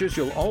 1 purchase,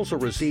 you'll also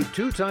receive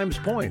 2 times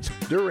points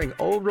during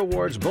O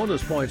Rewards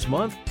Bonus Points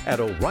Month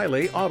at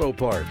O'Reilly Auto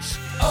Parts.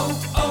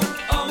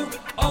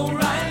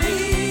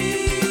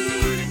 O'Reilly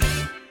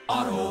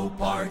Auto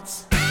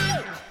Parts.